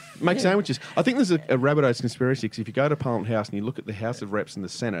 Yeah, make sandwiches. I think there's a Rabbitohs conspiracy because if you go to Parliament House and you look at the House of Reps and the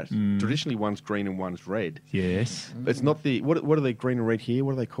Senate, traditionally one's green and one's red. Yes. It's not the what are they green and red here?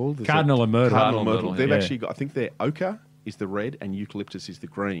 What are they called? There's Cardinal and Myrtle. Cardinal and Cardinal Myrtle. and They've yeah. actually got. I think their ochre is the red and eucalyptus is the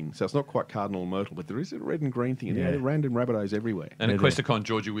green. So it's not quite Cardinal and Myrtle, but there is a red and green thing. And Yeah. they're random Rabbitohs everywhere And at Questacon,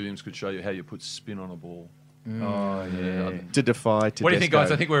 Georgie Williams could show you how you put spin on a ball. Oh yeah. to defy. What do you think,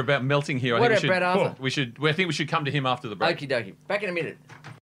 guys? I think we're about melting here. What I think about Brad Arthur? I think we should come to him after the break. Okie dokie. Back in a minute.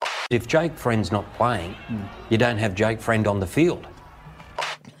 If Jake Friend's not playing, you don't have Jake Friend on the field.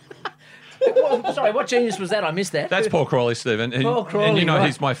 Sorry, what genius was that? I missed that. That's Paul Crawley, Stephen. And, Paul Crawley, and you know right.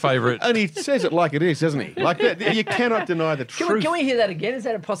 he's my favourite. And he says it like it is, doesn't he? Like that, you cannot deny the truth. Can we hear that again? Is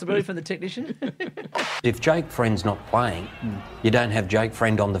that a possibility from the technician? If Jake Friend's not playing, you don't have Jake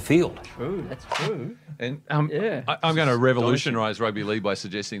Friend on the field. True, that's true. And Yeah. I'm going to revolutionise rugby league by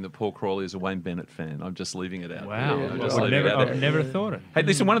suggesting that Paul Crawley is a Wayne Bennett fan. I'm just leaving it out. Wow. Yeah, just I've leaving it out there. never thought it. Hey,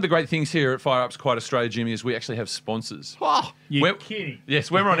 listen, one of the great things here at Fire Up's Quite Australia, Jimmy, is we actually have sponsors. Oh, You're We're- kidding. Yes,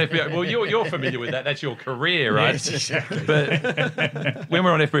 when we're on FBI. Well, you're familiar familiar with that. That's your career, right? Yes, exactly. But when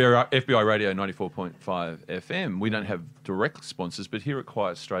we're on FBI Radio 94.5 FM, we don't have direct sponsors, but here at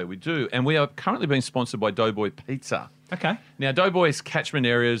Quiet Australia we do. And we are currently being sponsored by Doughboy Pizza. Okay. Now, Doughboy's catchment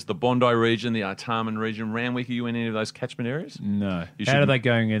areas, the Bondi region, the Artarmon region, Randwick, are you in any of those catchment areas? No. You How should- are they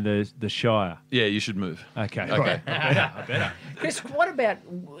going in the Shire? Yeah, you should move. Okay. Okay. I better. Chris, what about,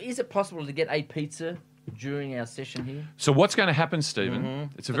 is it possible to get a pizza during our session here? So what's going to happen,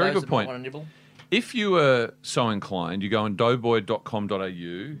 Stephen? It's a For very those good that might point. want to nibble? If you are so inclined, you go on doughboy.com.au.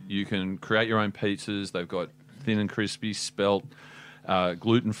 You can create your own pizzas. They've got thin and crispy, spelt,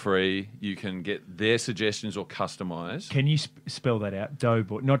 gluten-free. You can get their suggestions or customise. Can you spell that out?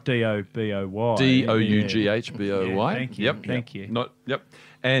 Doughboy, not D-O-B-O-Y. Doughboy. Yeah, thank you. Yep. Thank you. Yep.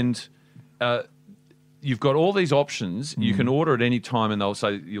 And you've got all these options. You can order at any time, and they'll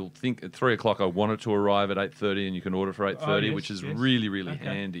say you'll think at 3 o'clock. I want it to arrive at 8:30, and you can order for 8:30, yes, which is yes. really, really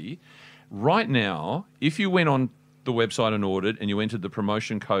handy. Right now, if you went on the website and ordered, and you entered the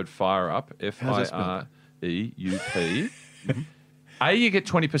promotion code FIREUP, FIREUP. A, you get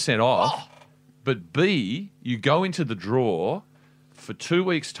 20% off, but B, you go into the draw for 2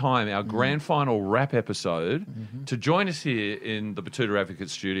 weeks' time, our grand final wrap episode, to join us here in the Batuta Advocate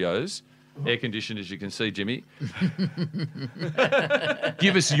Studios, air-conditioned as you can see, Jimmy.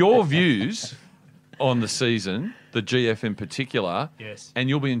 Give us your views on the season, the GF in particular, Yes. and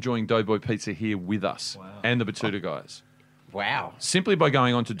you'll be enjoying Doughboy Pizza here with us and the Batuta guys. Wow. Simply by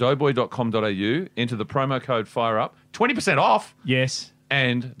going on to doughboy.com.au, enter the promo code FIREUP, 20% off, Yes.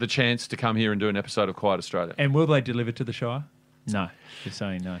 and the chance to come here and do an episode of Quiet Australia. And will they deliver to the Shire? No. Just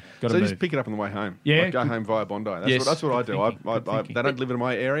saying no. Got So to just move. pick it up on the way home. Yeah, Like go good. home via Bondi. Yes. That's what I do. Good thinking. They don't deliver to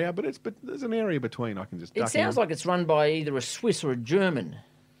my area, but there's an area between. I can just. It duck sounds in. like it's run by either a Swiss or a German.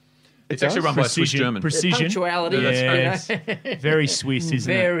 It's actually run by a Swiss German. Precision. Punctuality, Yes. you know. Very Swiss,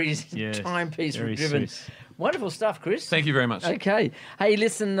 isn't Very it? Yes. timepiece Very driven. Swiss. Wonderful stuff, Chris. Thank you very much. Okay. Hey,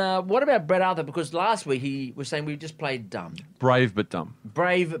 listen, what about Brett Arthur? Because last week he was saying we just played dumb. Brave but dumb.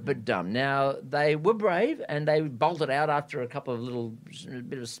 Brave but dumb. Now, they were brave and they bolted out after a couple of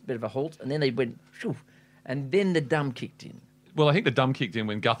bit of a halt, and then they went, phew, and then the dumb kicked in. Well, I think the dumb kicked in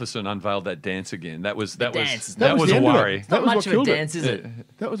when Gutherson unveiled that dance again. That was dance. that was the a end of it. worry. It's not That was much what of a killed it. dance, is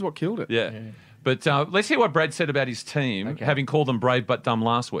it? That was what killed it. Yeah. But let's hear what Brad said about his team, Okay. having called them brave but dumb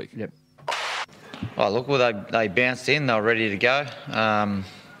last week. Yep. Oh, look, well, they bounced in. They were ready to go.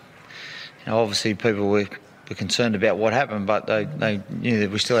 Obviously, people were concerned about what happened, but they knew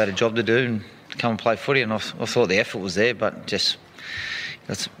that we still had a job to do and come and play footy. And I thought the effort was there, but just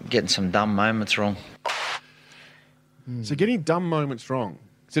that's getting some dumb moments wrong. So getting dumb moments wrong.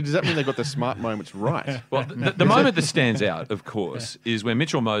 So does that mean they got the smart moments right? Well, the moment that stands out, of course, is when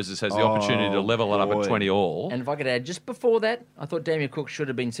Mitchell Moses has the opportunity to level it up boy. at 20 all. And if I could add, just before that, I thought Damien Cook should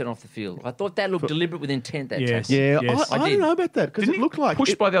have been sent off the field. I thought that looked deliberate with intent, that Yes. tackle. Yeah, Yes. I I did. don't know about that because Didn't it he looked like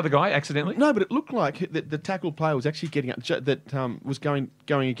pushed by the other guy accidentally? No, but it looked like the tackle player was actually getting up. That was going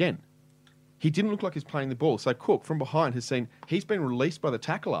again. He didn't look like he's playing the ball. So Cook from behind has seen he's been released by the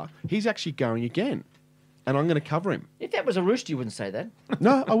tackler. He's actually going again, and I'm going to cover him. If that was a rooster, you wouldn't say that.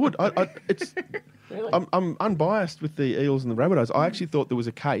 No, I would. It's. Really? I'm unbiased with the Eels and the Rabbitohs. I actually thought there was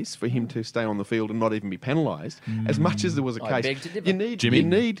a case for him to stay on the field and not even be penalised. As much as there was a I case, beg to differ. you need Jimmy, you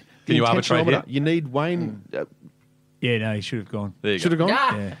need can the you arbitrate intentionometer. here? You need Wayne. Yeah, no, he should have gone. There you Should have go. gone.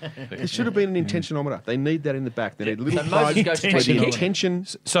 Ah! Yeah. There should have been an intentionometer. They need that in the back. They need a little So Moses plug goes to for take the the kick. intention.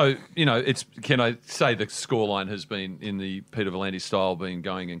 So, it's can I say the scoreline has been in the Peter Volanti style been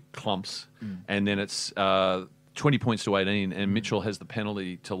going in clumps, and then it's 20 points to 18, and Mitchell has the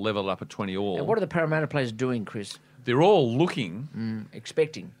penalty to level it up at 20 all. And what are the Parramatta players doing, Chris? They're all looking.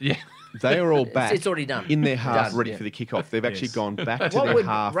 Expecting. Yeah. They are all back. It's already done. In their half, Done, ready yeah. for the kickoff. They've actually gone back to What their would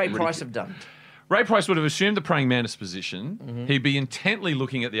half. Ray ready Price to- have done? Ray Price would have assumed the praying mantis position. He'd be intently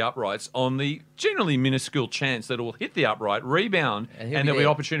looking at the uprights on the generally minuscule chance that it will hit the upright, rebound, And and, he'll be there'll be there.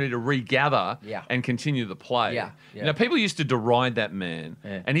 opportunity to regather Yeah. and continue the play. Yeah, yeah. Now, people used to deride that man,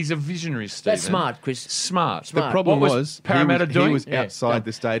 Yeah. and he's a visionary, Stephen. That's smart, Chris. Smart. The problem What was Parramatta he doing? was Yeah. outside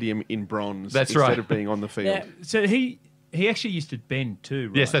the stadium in bronze That's instead right. of being on the field. Now, So he actually used to bend too,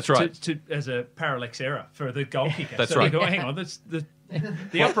 right? Yes, that's right. As a parallax error for the goal kicker. That's so right. You go, hang on,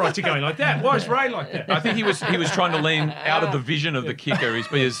 the uprights are going like that. Why is Ray like that? I think he was trying to lean out of the vision of the kicker.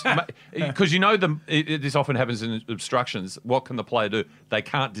 Because this often happens in obstructions. What can the player do? They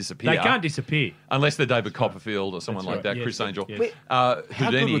can't disappear. They can't disappear. unless they're David Copperfield or someone That's like right. that, Yes, Chris Angel. yes. How good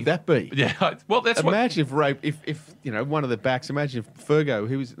Houdini. would that be? Yeah, well, that's what. Imagine if Ray, if one of the backs. Imagine if Fergo,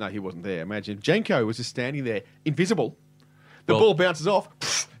 he wasn't there. Imagine Jenko was just standing there, invisible. The Well- ball bounces off.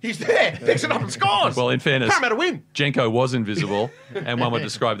 He's there. Picks it up and scores. Well, in fairness, Parramatta win. Jenko was invisible, and one would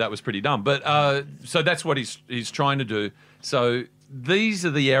describe that was pretty dumb. But so that's what he's trying to do. So these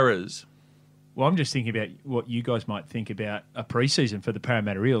are the errors. Well, I'm just thinking about what you guys might think about a pre-season for the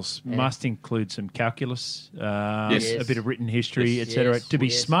Parramatta Eels. Yeah. Must include some calculus, Yes. a bit of written history, Yes. etc., Yes. to be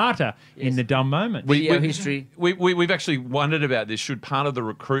Yes. smarter in the dumb moment. Video history. We've actually wondered about this. Should part of the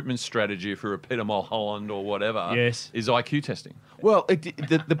recruitment strategy for a Peter Mulholland or whatever Yes. is IQ testing? Well,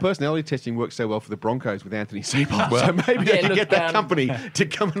 the personality testing works so well for the Broncos with Anthony Seibold. Well, so maybe yeah, they can look, get that company to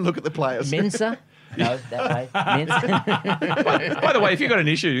come and look at the players. Mensa? No, that way. Mensa. By the way, if you've got an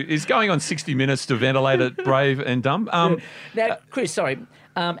issue, is going on 60 Minutes to ventilate it brave and dumb? Now, Chris, sorry.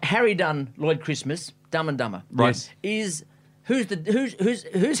 Harry Dunn, Lloyd Christmas, Dumb and Dumber. Right. Is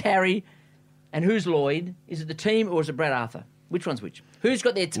who's Harry and who's Lloyd? Is it the team or is it Brad Arthur? Which one's which? Who's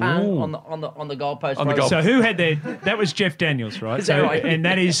got their tongue Ooh. on the goalpost? On the goal- So who had their? That was Jeff Daniels, right? Is that So, right? And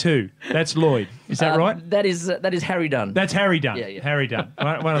that is who? That's Lloyd. Is that right? That is Harry Dunn. That's Harry Dunn. Yeah, yeah. Harry Dunn. One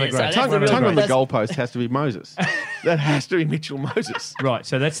of the Yeah, so greats. that's One of the Tongue on the greats. goalpost has to be Moses. That has to be Mitchell Moses. Right.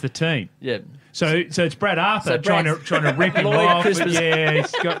 So that's the team. Yeah. So it's Brad Arthur So trying Brad's- to rip him Lloyd off. Christmas. Yeah,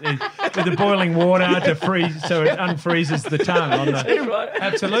 he's got with the boiling water to freeze, so it unfreezes the tongue. On the,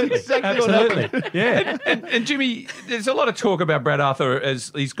 absolutely, exactly what absolutely, yeah. And Jimmy, there's a lot of talk about Brad Arthur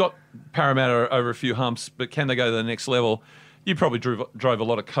as he's got Parramatta over a few humps, but can they go to the next level? You probably drove a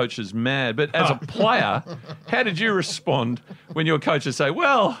lot of coaches mad, but as a player, how did you respond when your coaches say,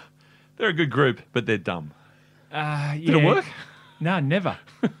 well, they're a good group, but they're dumb? Did it work? No, never.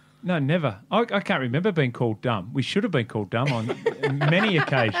 No, never. I can't remember being called dumb. We should have been called dumb on many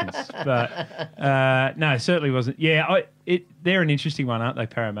occasions, but no, it certainly wasn't. Yeah, they're an interesting one, aren't they,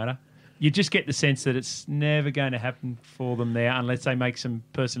 Parramatta? You just get the sense that it's never going to happen for them there unless they make some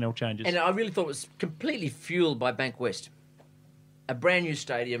personnel changes. And I really thought it was completely fueled by Bank West. A brand new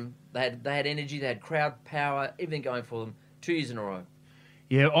stadium. They had energy. They had crowd power. Everything going for them. 2 years in a row.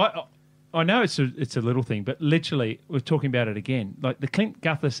 Yeah, I know it's a little thing, but literally we're talking about it again. Like the Clint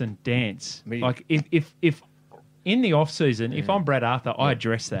Gutherson dance. Like if in the off season, if I'm Brad Arthur, I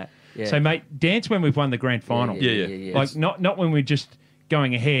address that. Yeah. So mate, dance when we've won the grand final. Yeah. Like not when we're just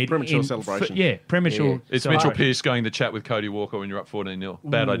going ahead. Premature celebration. Premature. It's celebration. Mitchell Pearce going to chat with Cody Walker when you're up 14-0.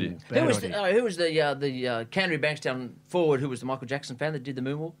 Bad idea. Who was the Canterbury Bankstown forward who was the Michael Jackson fan that did the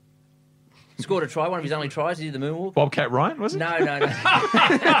moonwalk? Scored a try, one of his only tries. He did the moonwalk. Bobcat Ryan, was it? No.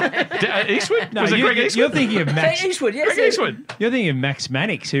 Eastwood? No, Was it Greg Eastwood? You're thinking of Max. Eastwood, yes. Greg Eastwood. You're thinking of Max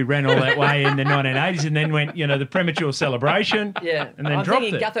Mannix, who ran all that way in the 1980s and then went, the premature celebration. Yeah, and then I'm dropped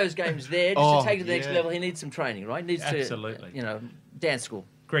thinking it. Gutho's game's there just to take it to the next level. He needs some training, right? He needs Absolutely. to, dance school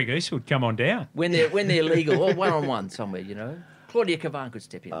Greg Eastwood, come on down. when they're legal or 1-on-1 somewhere. Claudia Cavan could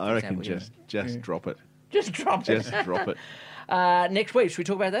step in. I for reckon example, just drop it. just drop it. Just drop it. Next week, should we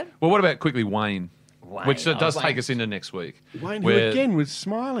talk about that? Well, what about quickly Wayne? Which does Wayne. take us into next week. Wayne, who again was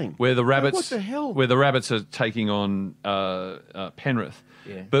smiling. Where the Rabbits, what the hell? Where the Rabbits are taking on Penrith.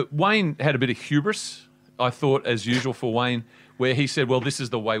 Yeah. But Wayne had a bit of hubris, I thought, as usual for Wayne, where he said, "Well, this is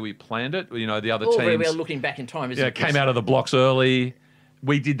the way we planned it." The other All very teams well looking back in time, isn't it? came out of the blocks early.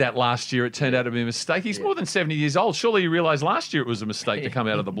 We did that last year. It turned out to be a mistake. He's more than 70 years old. Surely he realised last year it was a mistake to come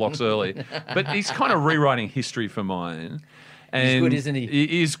out of the blocks early. But he's kind of rewriting history for mine. And He's good, isn't he?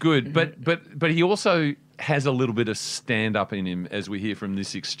 He is good, but he also has a little bit of stand-up in him, as we hear from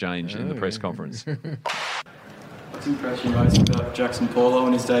this exchange in the press conference. What's impression most about Jackson Paulo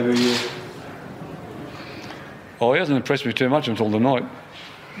in his debut year? Oh, he hasn't impressed me too much until tonight.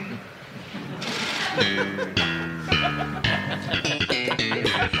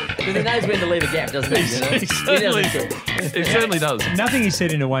 Because he knows when to leave a gap, doesn't he? He certainly does. Nothing he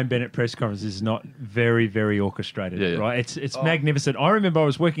said in a Wayne Bennett press conference is not very, very orchestrated, right? It's magnificent. I remember I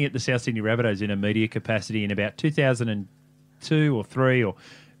was working at the South Sydney Rabbitohs in a media capacity in about 2002 or 3 or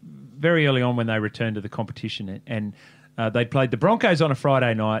very early on when they returned to the competition. And they'd played the Broncos on a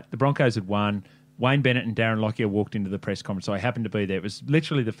Friday night. The Broncos had won. Wayne Bennett and Darren Lockyer walked into the press conference. So I happened to be there. It was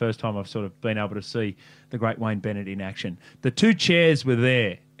literally the first time I've sort of been able to see the great Wayne Bennett in action. The two chairs were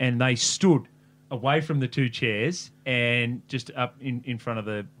there, and they stood away from the two chairs and just up in front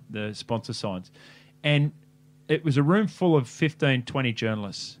of the sponsor signs. And it was a room full of 15, 20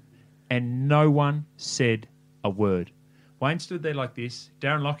 journalists, and no one said a word. Wayne stood there like this.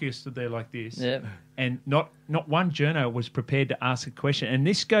 Darren Lockyer stood there like this. Yep. And not one journo was prepared to ask a question. And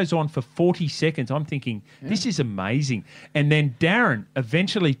this goes on for 40 seconds. I'm thinking, this is amazing. And then Darren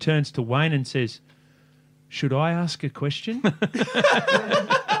eventually turns to Wayne and says, "Should I ask a question?"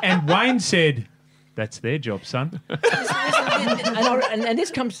 And Wayne said, That's their job, son. And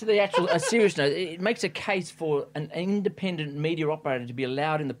this comes to the actual serious note. It makes a case for an independent media operator to be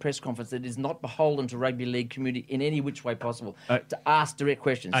allowed in the press conference that is not beholden to rugby league community in any which way possible to ask direct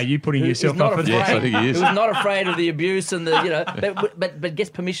questions. Are you putting yourself up for that? Yes, I think he is. Who's not afraid of the abuse and the but gets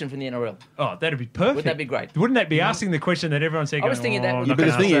permission from the NRL. Oh, that'd be perfect. Would that be great? Wouldn't that be asking the question that everyone's saying? I was thinking that. But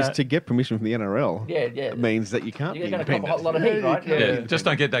the thing is, to get permission from the NRL, yeah, means that you can't. You're be going to cop a independent. lot of heat, right? Yeah, just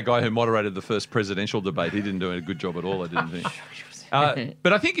don't get that guy who moderated the first presidential debate. He didn't do a good job at all, I didn't think.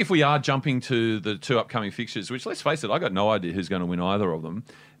 But I think if we are jumping to the two upcoming fixtures, which, let's face it, I got no idea who's going to win either of them,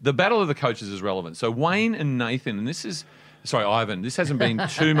 the battle of the coaches is relevant. So Wayne and Nathan, and Ivan, this hasn't been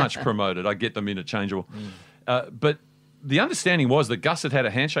too much promoted. I get them interchangeable. But the understanding was that Gus had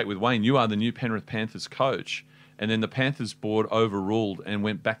a handshake with Wayne. You are the new Penrith Panthers coach. And then the Panthers board overruled and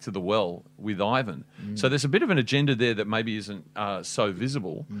went back to the well with Ivan. So there's a bit of an agenda there that maybe isn't so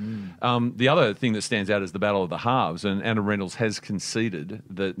visible. The other thing that stands out is the battle of the halves, and Adam Reynolds has conceded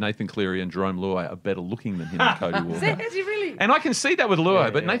that Nathan Cleary and Jerome Luai are better looking than him and Cody Walker. Has he really? And I can see that with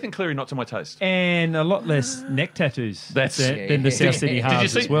Luai, but Nathan Cleary not to my taste. And a lot less neck tattoos than the South City Did halves you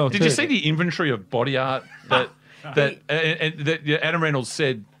see, as well. Did you see the inventory of body art that Adam Reynolds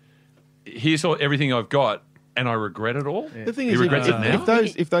said, here's everything I've got, and I regret it all? The thing He is, regrets it now?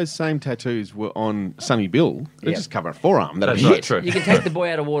 if those same tattoos were on Sonny Bill, they'd just cover a forearm. That'd That's be right, it. true. You can take the boy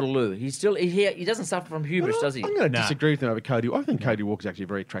out of Waterloo. He doesn't suffer from hubris, does he? I'm going to disagree with him over Cody. I think Cody Walker's actually a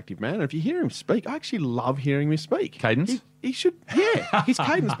very attractive man. And if you hear him speak, I actually love hearing him speak. Cadence? He should, his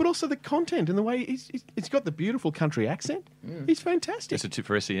cadence, but also the content and the way he's got the beautiful country accent. He's fantastic. It's a tip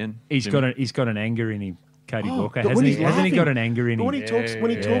for SEN. He's got an anger in him, Cody Walker. but when he's Hasn't he laughing- got an anger in but him? when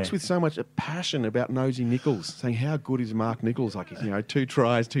he talks with so much passion about Nosy Nichols, saying how good is Mark Nichols, like 2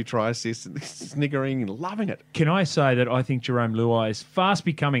 try assists, and sniggering and loving it. Can I say that I think Jerome Luai is fast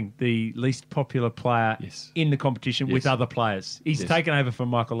becoming the least popular player in the competition with other players. He's taken over from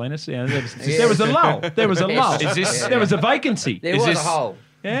Michael Lennis. There was a lull. There was a lull. There was a vacancy. There was a hole.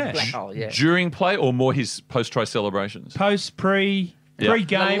 Yeah. Black hole, yeah. During play or more his post-try celebrations?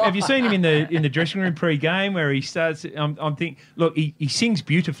 Pre-game. Have you seen him in the dressing room pre-game where he starts? I'm thinking. Look, he sings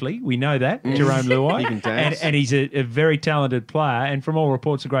beautifully. We know that, Jerome Luai, He can dance. and he's a very talented player, and from all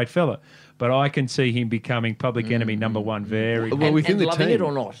reports, a great fella. But I can see him becoming public enemy number one very. Well, within the loving team, it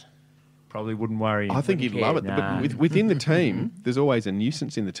or not? Probably wouldn't worry him. I think he'd love it. Nah. But within the team, there's always a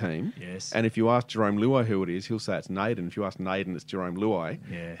nuisance in the team. Yes. And if you ask Jerome Luai who it is, he'll say it's Naden. If you ask Naden, it's Jerome Luai.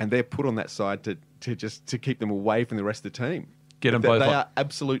 Yeah. And they're put on that side to keep them away from the rest of the team. Get them both. They are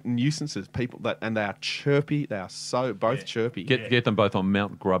absolute nuisances, people and they are chirpy. They are both chirpy. Get them both on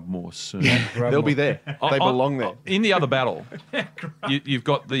Mount Grubmore soon. They'll be there. They belong there. In the other battle, you've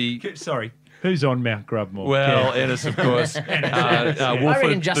got the. Sorry. Who's on Mount Grubmore? Well, Ennis, of course. I Wolford,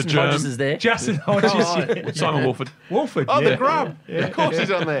 reckon Justin the Germ. Hodges is there. Justin Hodges. Simon Wolford. Wolford. Oh, yeah. the Grub. Yeah. Of course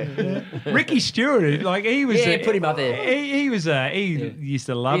he's on there. Ricky Stewart, like he was. Yeah, put him up there. He was. He used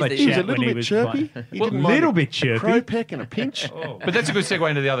to love He's a the- He was chat a when little he bit was chirpy. playing. He Well, didn't mind little a bit chirpy. crow peck and a pinch. But that's a good segue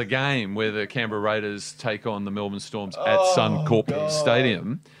into the other game where the Canberra Raiders take on the Melbourne Storms at Suncorp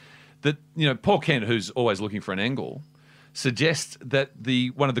Stadium. That Paul Kent, who's always looking for an angle, suggests that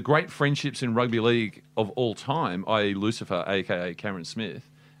one of the great friendships in rugby league of all time, i.e. Lucifer, a.k.a. Cameron Smith,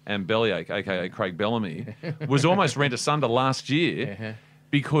 and Bellyache, a.k.a. Craig Bellamy, was almost rent asunder last year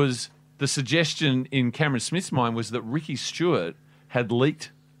because the suggestion in Cameron Smith's mind was that Ricky Stewart had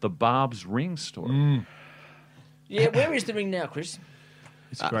leaked the Barb's ring story. Yeah, where is the ring now, Chris?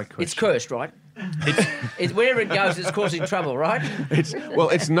 It's a great question. It's cursed, right? It's wherever it goes, it's causing trouble, right?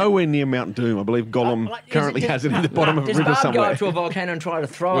 It's nowhere near Mount Doom. I believe Gollum currently has it in the bottom of a Does river Barb go somewhere. up to a volcano and try to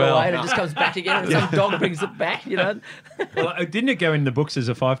throw it away, and it just comes back again, and some dog brings it back? Well, didn't it go in the books as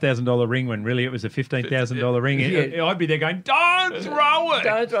a $5,000 ring when really it was a $15,000 ring? Yeah. I'd be there going, "Don't throw it!"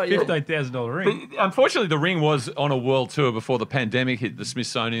 Don't throw it. $15,000 ring. But unfortunately, the ring was on a world tour before the pandemic hit the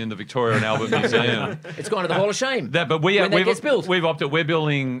Smithsonian, the Victoria and Albert Museum. It's gone to the Hall of Shame. But when that gets built. we've opted. We're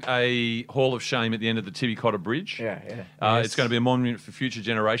building a Hall of Shame at the end of the Tibby Cotter Bridge. It's going to be a monument for future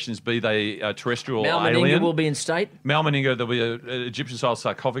generations, be they terrestrial or Mal Meninga alien. will be in state. Mal Meninga, there'll be an Egyptian-style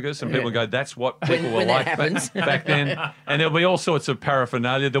sarcophagus, and people go, that's what people were when like that happens. back then. And there'll be all sorts of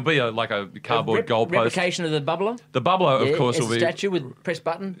paraphernalia. There'll be a cardboard goalpost. Replication of the bubbler. The bubbler, of course, it's will a be statue with press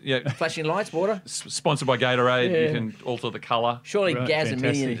button, flashing lights, water. sponsored by Gatorade. Yeah. You can alter the colour. Surely Gaz and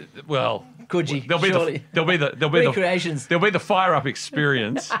Minnie. Well, Could you? There'll be Surely. the Recreations. There'll be the fire up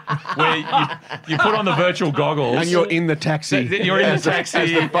experience where you You put on the virtual goggles. And you're in the taxi. You're in the taxi.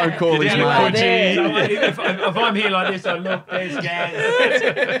 As the phone call is You are made. there. So if I'm here like this, I look, there's Gaz.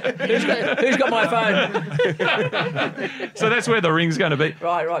 Who's got my phone? So that's where the ring's going to be.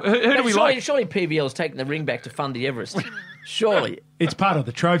 Right. Who do we like? Surely PVL's taking the ring back to fund the Everest. Surely. It's part of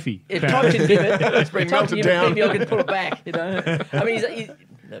the trophy. If Tom can give it, It's been Tom can melted give it, down. PVL can pull it back. You know. I mean,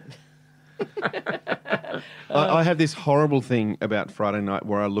 I have this horrible thing about Friday night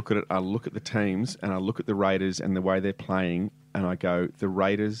where I look at the teams and I look at the Raiders and the way they're playing and I go, the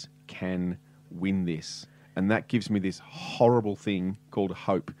Raiders can win this. And that gives me this horrible thing called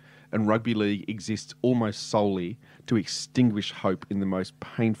hope. And rugby league exists almost solely to extinguish hope in the most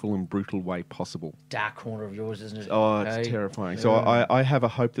painful and brutal way possible. dark corner of yours, isn't it? Oh, it's Okay. terrifying. So I have a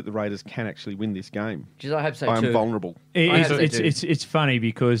hope that the Raiders can actually win this game. Geez, I hope so I am too. vulnerable. It's funny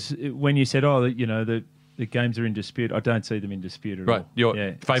because when you said, the games are in dispute, I don't see them in dispute at all. Right.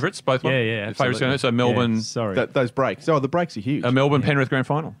 Your favourites, both of them? Yeah. Favourites going so Melbourne. Yeah, sorry. Those breaks. Oh, the breaks are huge. A Melbourne Penrith grand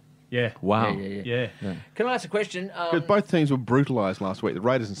final. Yeah. Wow. Yeah. Can I ask a question? But both teams were brutalised last week. The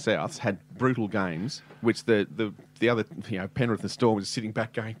Raiders and Souths had brutal games, which the other, Penrith and Storm was sitting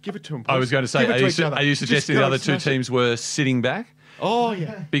back going, give it to them. I was going to say, are you suggesting the other two teams were sitting back? Oh,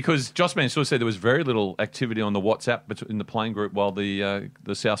 yeah. Because Joss Mansour said there was very little activity on the WhatsApp in the playing group while the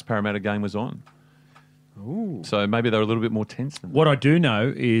South Parramatta game was on. Ooh. So maybe they're a little bit more tense than that. What I do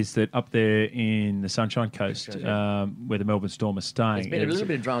know is that up there in the Sunshine Coast, where the Melbourne Storm are staying, There's been a little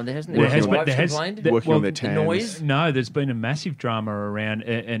bit of drama there, hasn't there? There has Wives been, complained? Working on their The tans. noise? No, there's been a massive drama around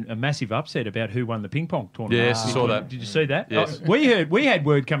and a massive upset about who won the ping pong tournament. Yes, I saw that. Did you see that? Yes. We had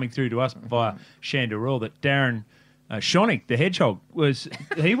word coming through to us via Shandarul that Darren Shonick, the hedgehog, was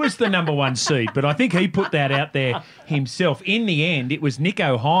the number one seed, but I think he put that out there himself. In the end, it was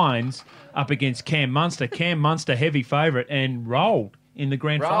Nico Hines up against Cam Munster. Cam Munster, heavy favourite, and rolled in the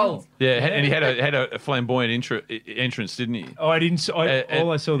grand final. Yeah, and he had a flamboyant entrance, didn't he? Oh, I didn't.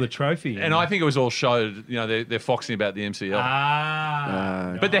 I saw the trophy, And I think it was all showed. They're foxing about the MCL.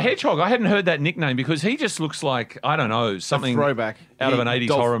 But the Uh, hedgehog, I hadn't heard that nickname because he just looks like something throwback out of an 80s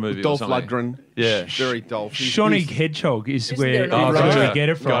horror movie. Dolph or something. Lundgren. Yeah, Very Dolph. Shonick Hedgehog is Isn't there where another- we get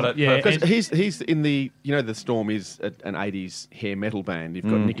it from. Got it. Yeah, Because and- he's in the the Storm is an 80s hair metal band. You've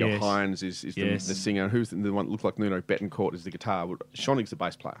got Nico Yes. Hines is the singer. Who's the one that looked like Nuno Betancourt is the guitar. Shonick's the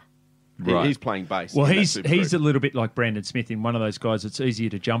bass player. Right. He's playing bass. well, in that he's supergroup. a little bit like Brandon Smith in one of those guys. It's easier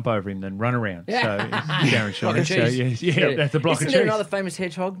to jump over him than run around. So Darren Block of Shonick. So cheese. yeah, that's the block Isn't of there cheese. another famous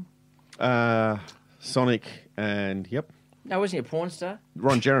hedgehog? Sonic and No, wasn't he a porn star?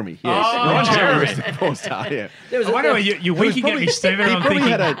 Ron Jeremy. Yes, Oh, Ron Ron Jeremy was the porn star. Yeah. There was I wonder you're winking at me, Stephen. he I'm probably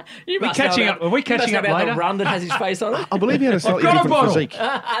thinking, had a- You we must know catching about- up? Are we you must catching know up about later? the rum that has his face on it? I believe he had a slightly got a different bottle. physique.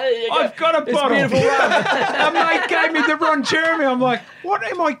 There you go. I've got a It's bottle. beautiful rum. A mate gave me the Ron Jeremy. I'm like, what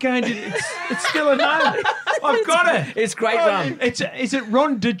am I going to? It's still a name. I've got it. It's great rum. Is it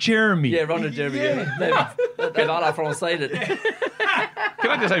Ron de Jeremy? Yeah, Ron and Jeremy. Yeah. They've all français it. Can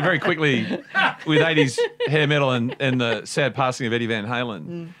I just say very quickly, with 80s hair metal and the sad passing of Eddie Van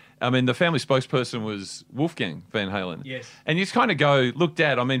Halen, I mean, the family spokesperson was Wolfgang Van Halen. Yes. And you just kind of go, look,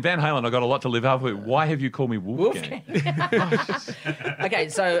 Dad, I mean, Van Halen, I've got a lot to live up with. Why have you called me Wolfgang? Okay,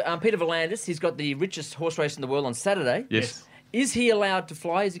 so Peter Volandis, he's got the richest horse race in the world on Saturday. Yes. Is he allowed to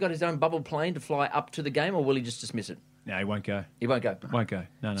fly? Has he got his own bubble plane to fly up to the game, or will he just dismiss it? No, he won't go. He won't go. Won't go.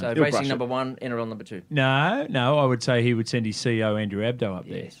 No. So He'll racing brush number one, NRL number two. No, I would say he would send his CEO Andrew Abdo up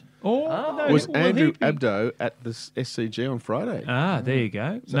there. Yes. Oh, no, Was will Andrew he be- Abdo at the SCG on Friday? There you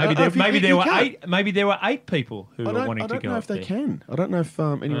go. So, Maybe if you there were can't- eight. Maybe there were 8 people who were wanting I to don't go know up if they there. can. I don't know if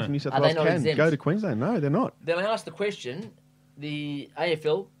anyone from New South Are they Wales not can exempt? go to Queensland. No, they're not. Then I asked the question, the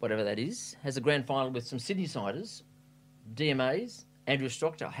AFL, whatever that is, has a grand final with some Sydney siders, DMAs, Andrew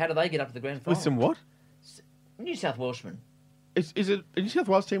Stockdale. How do they get up to the grand final? With some what? New South Welshmen. Is it a New South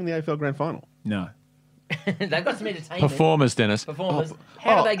Wales team in the AFL Grand Final? No. They've got some entertainment. Performers, Dennis. Performers.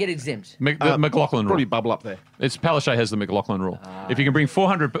 How do they get exempt? The McLaughlin Probably rule. bubble up there. It's Palaszczuk has the McLaughlin rule. If you can bring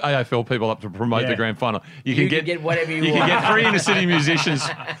 400 AFL people up to promote the grand final, you can get whatever you can want. get 3 inner city musicians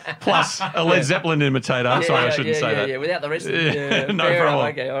plus a Led Zeppelin imitator. I'm sorry, I shouldn't say that. Yeah, without the rest of Yeah, the... no fair enough. problem.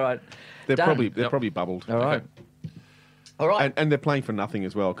 Okay, all right. They're Done. probably bubbled. All right. All right. And they're playing for nothing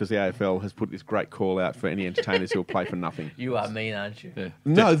as well because the AFL has put this great call out for any entertainers who will play for nothing. You are mean, aren't you? Yeah.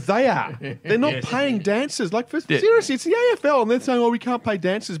 No, they are. They're not Yes. paying dancers. Seriously, it's the AFL, and they're saying, "Oh, we can't pay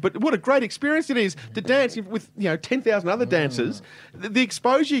dancers." But what a great experience it is to dance with 10,000 other dancers. The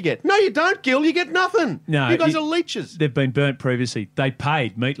exposure you get. No, you don't, Gil. You get nothing. No, you guys are leeches. They've been burnt previously. They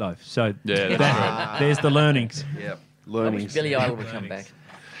paid Meatloaf. So Yeah, that's right. there's the learnings. Yep. I wish Learnings. Billy Idol would come back.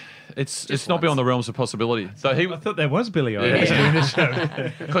 it's not beyond the realms of possibility. So I thought there was Billy Irish doing this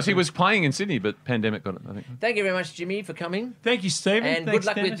show. because he was playing in Sydney, but pandemic got it. I think. Thank you very much, Jimmy, for coming. Thank you, Stephen. And Thanks, good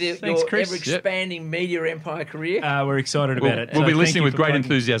luck Dennis. with Thanks, your Chris. ever-expanding media empire career. We're excited about it. We'll So be thank listening you with for great plugging-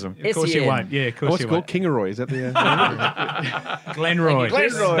 enthusiasm. Of course you won't. Yeah, of course What's you it called? won't. Kingaroy. Is that the... Glenroy.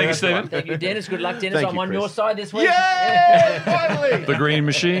 Thank you, Stephen. Thank you, Dennis. Good luck, Dennis. Thank I'm you, on Chris. your side this week. Yay! Finally! The Green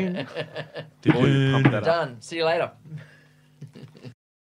Machine. Pump that up. Done. See you later.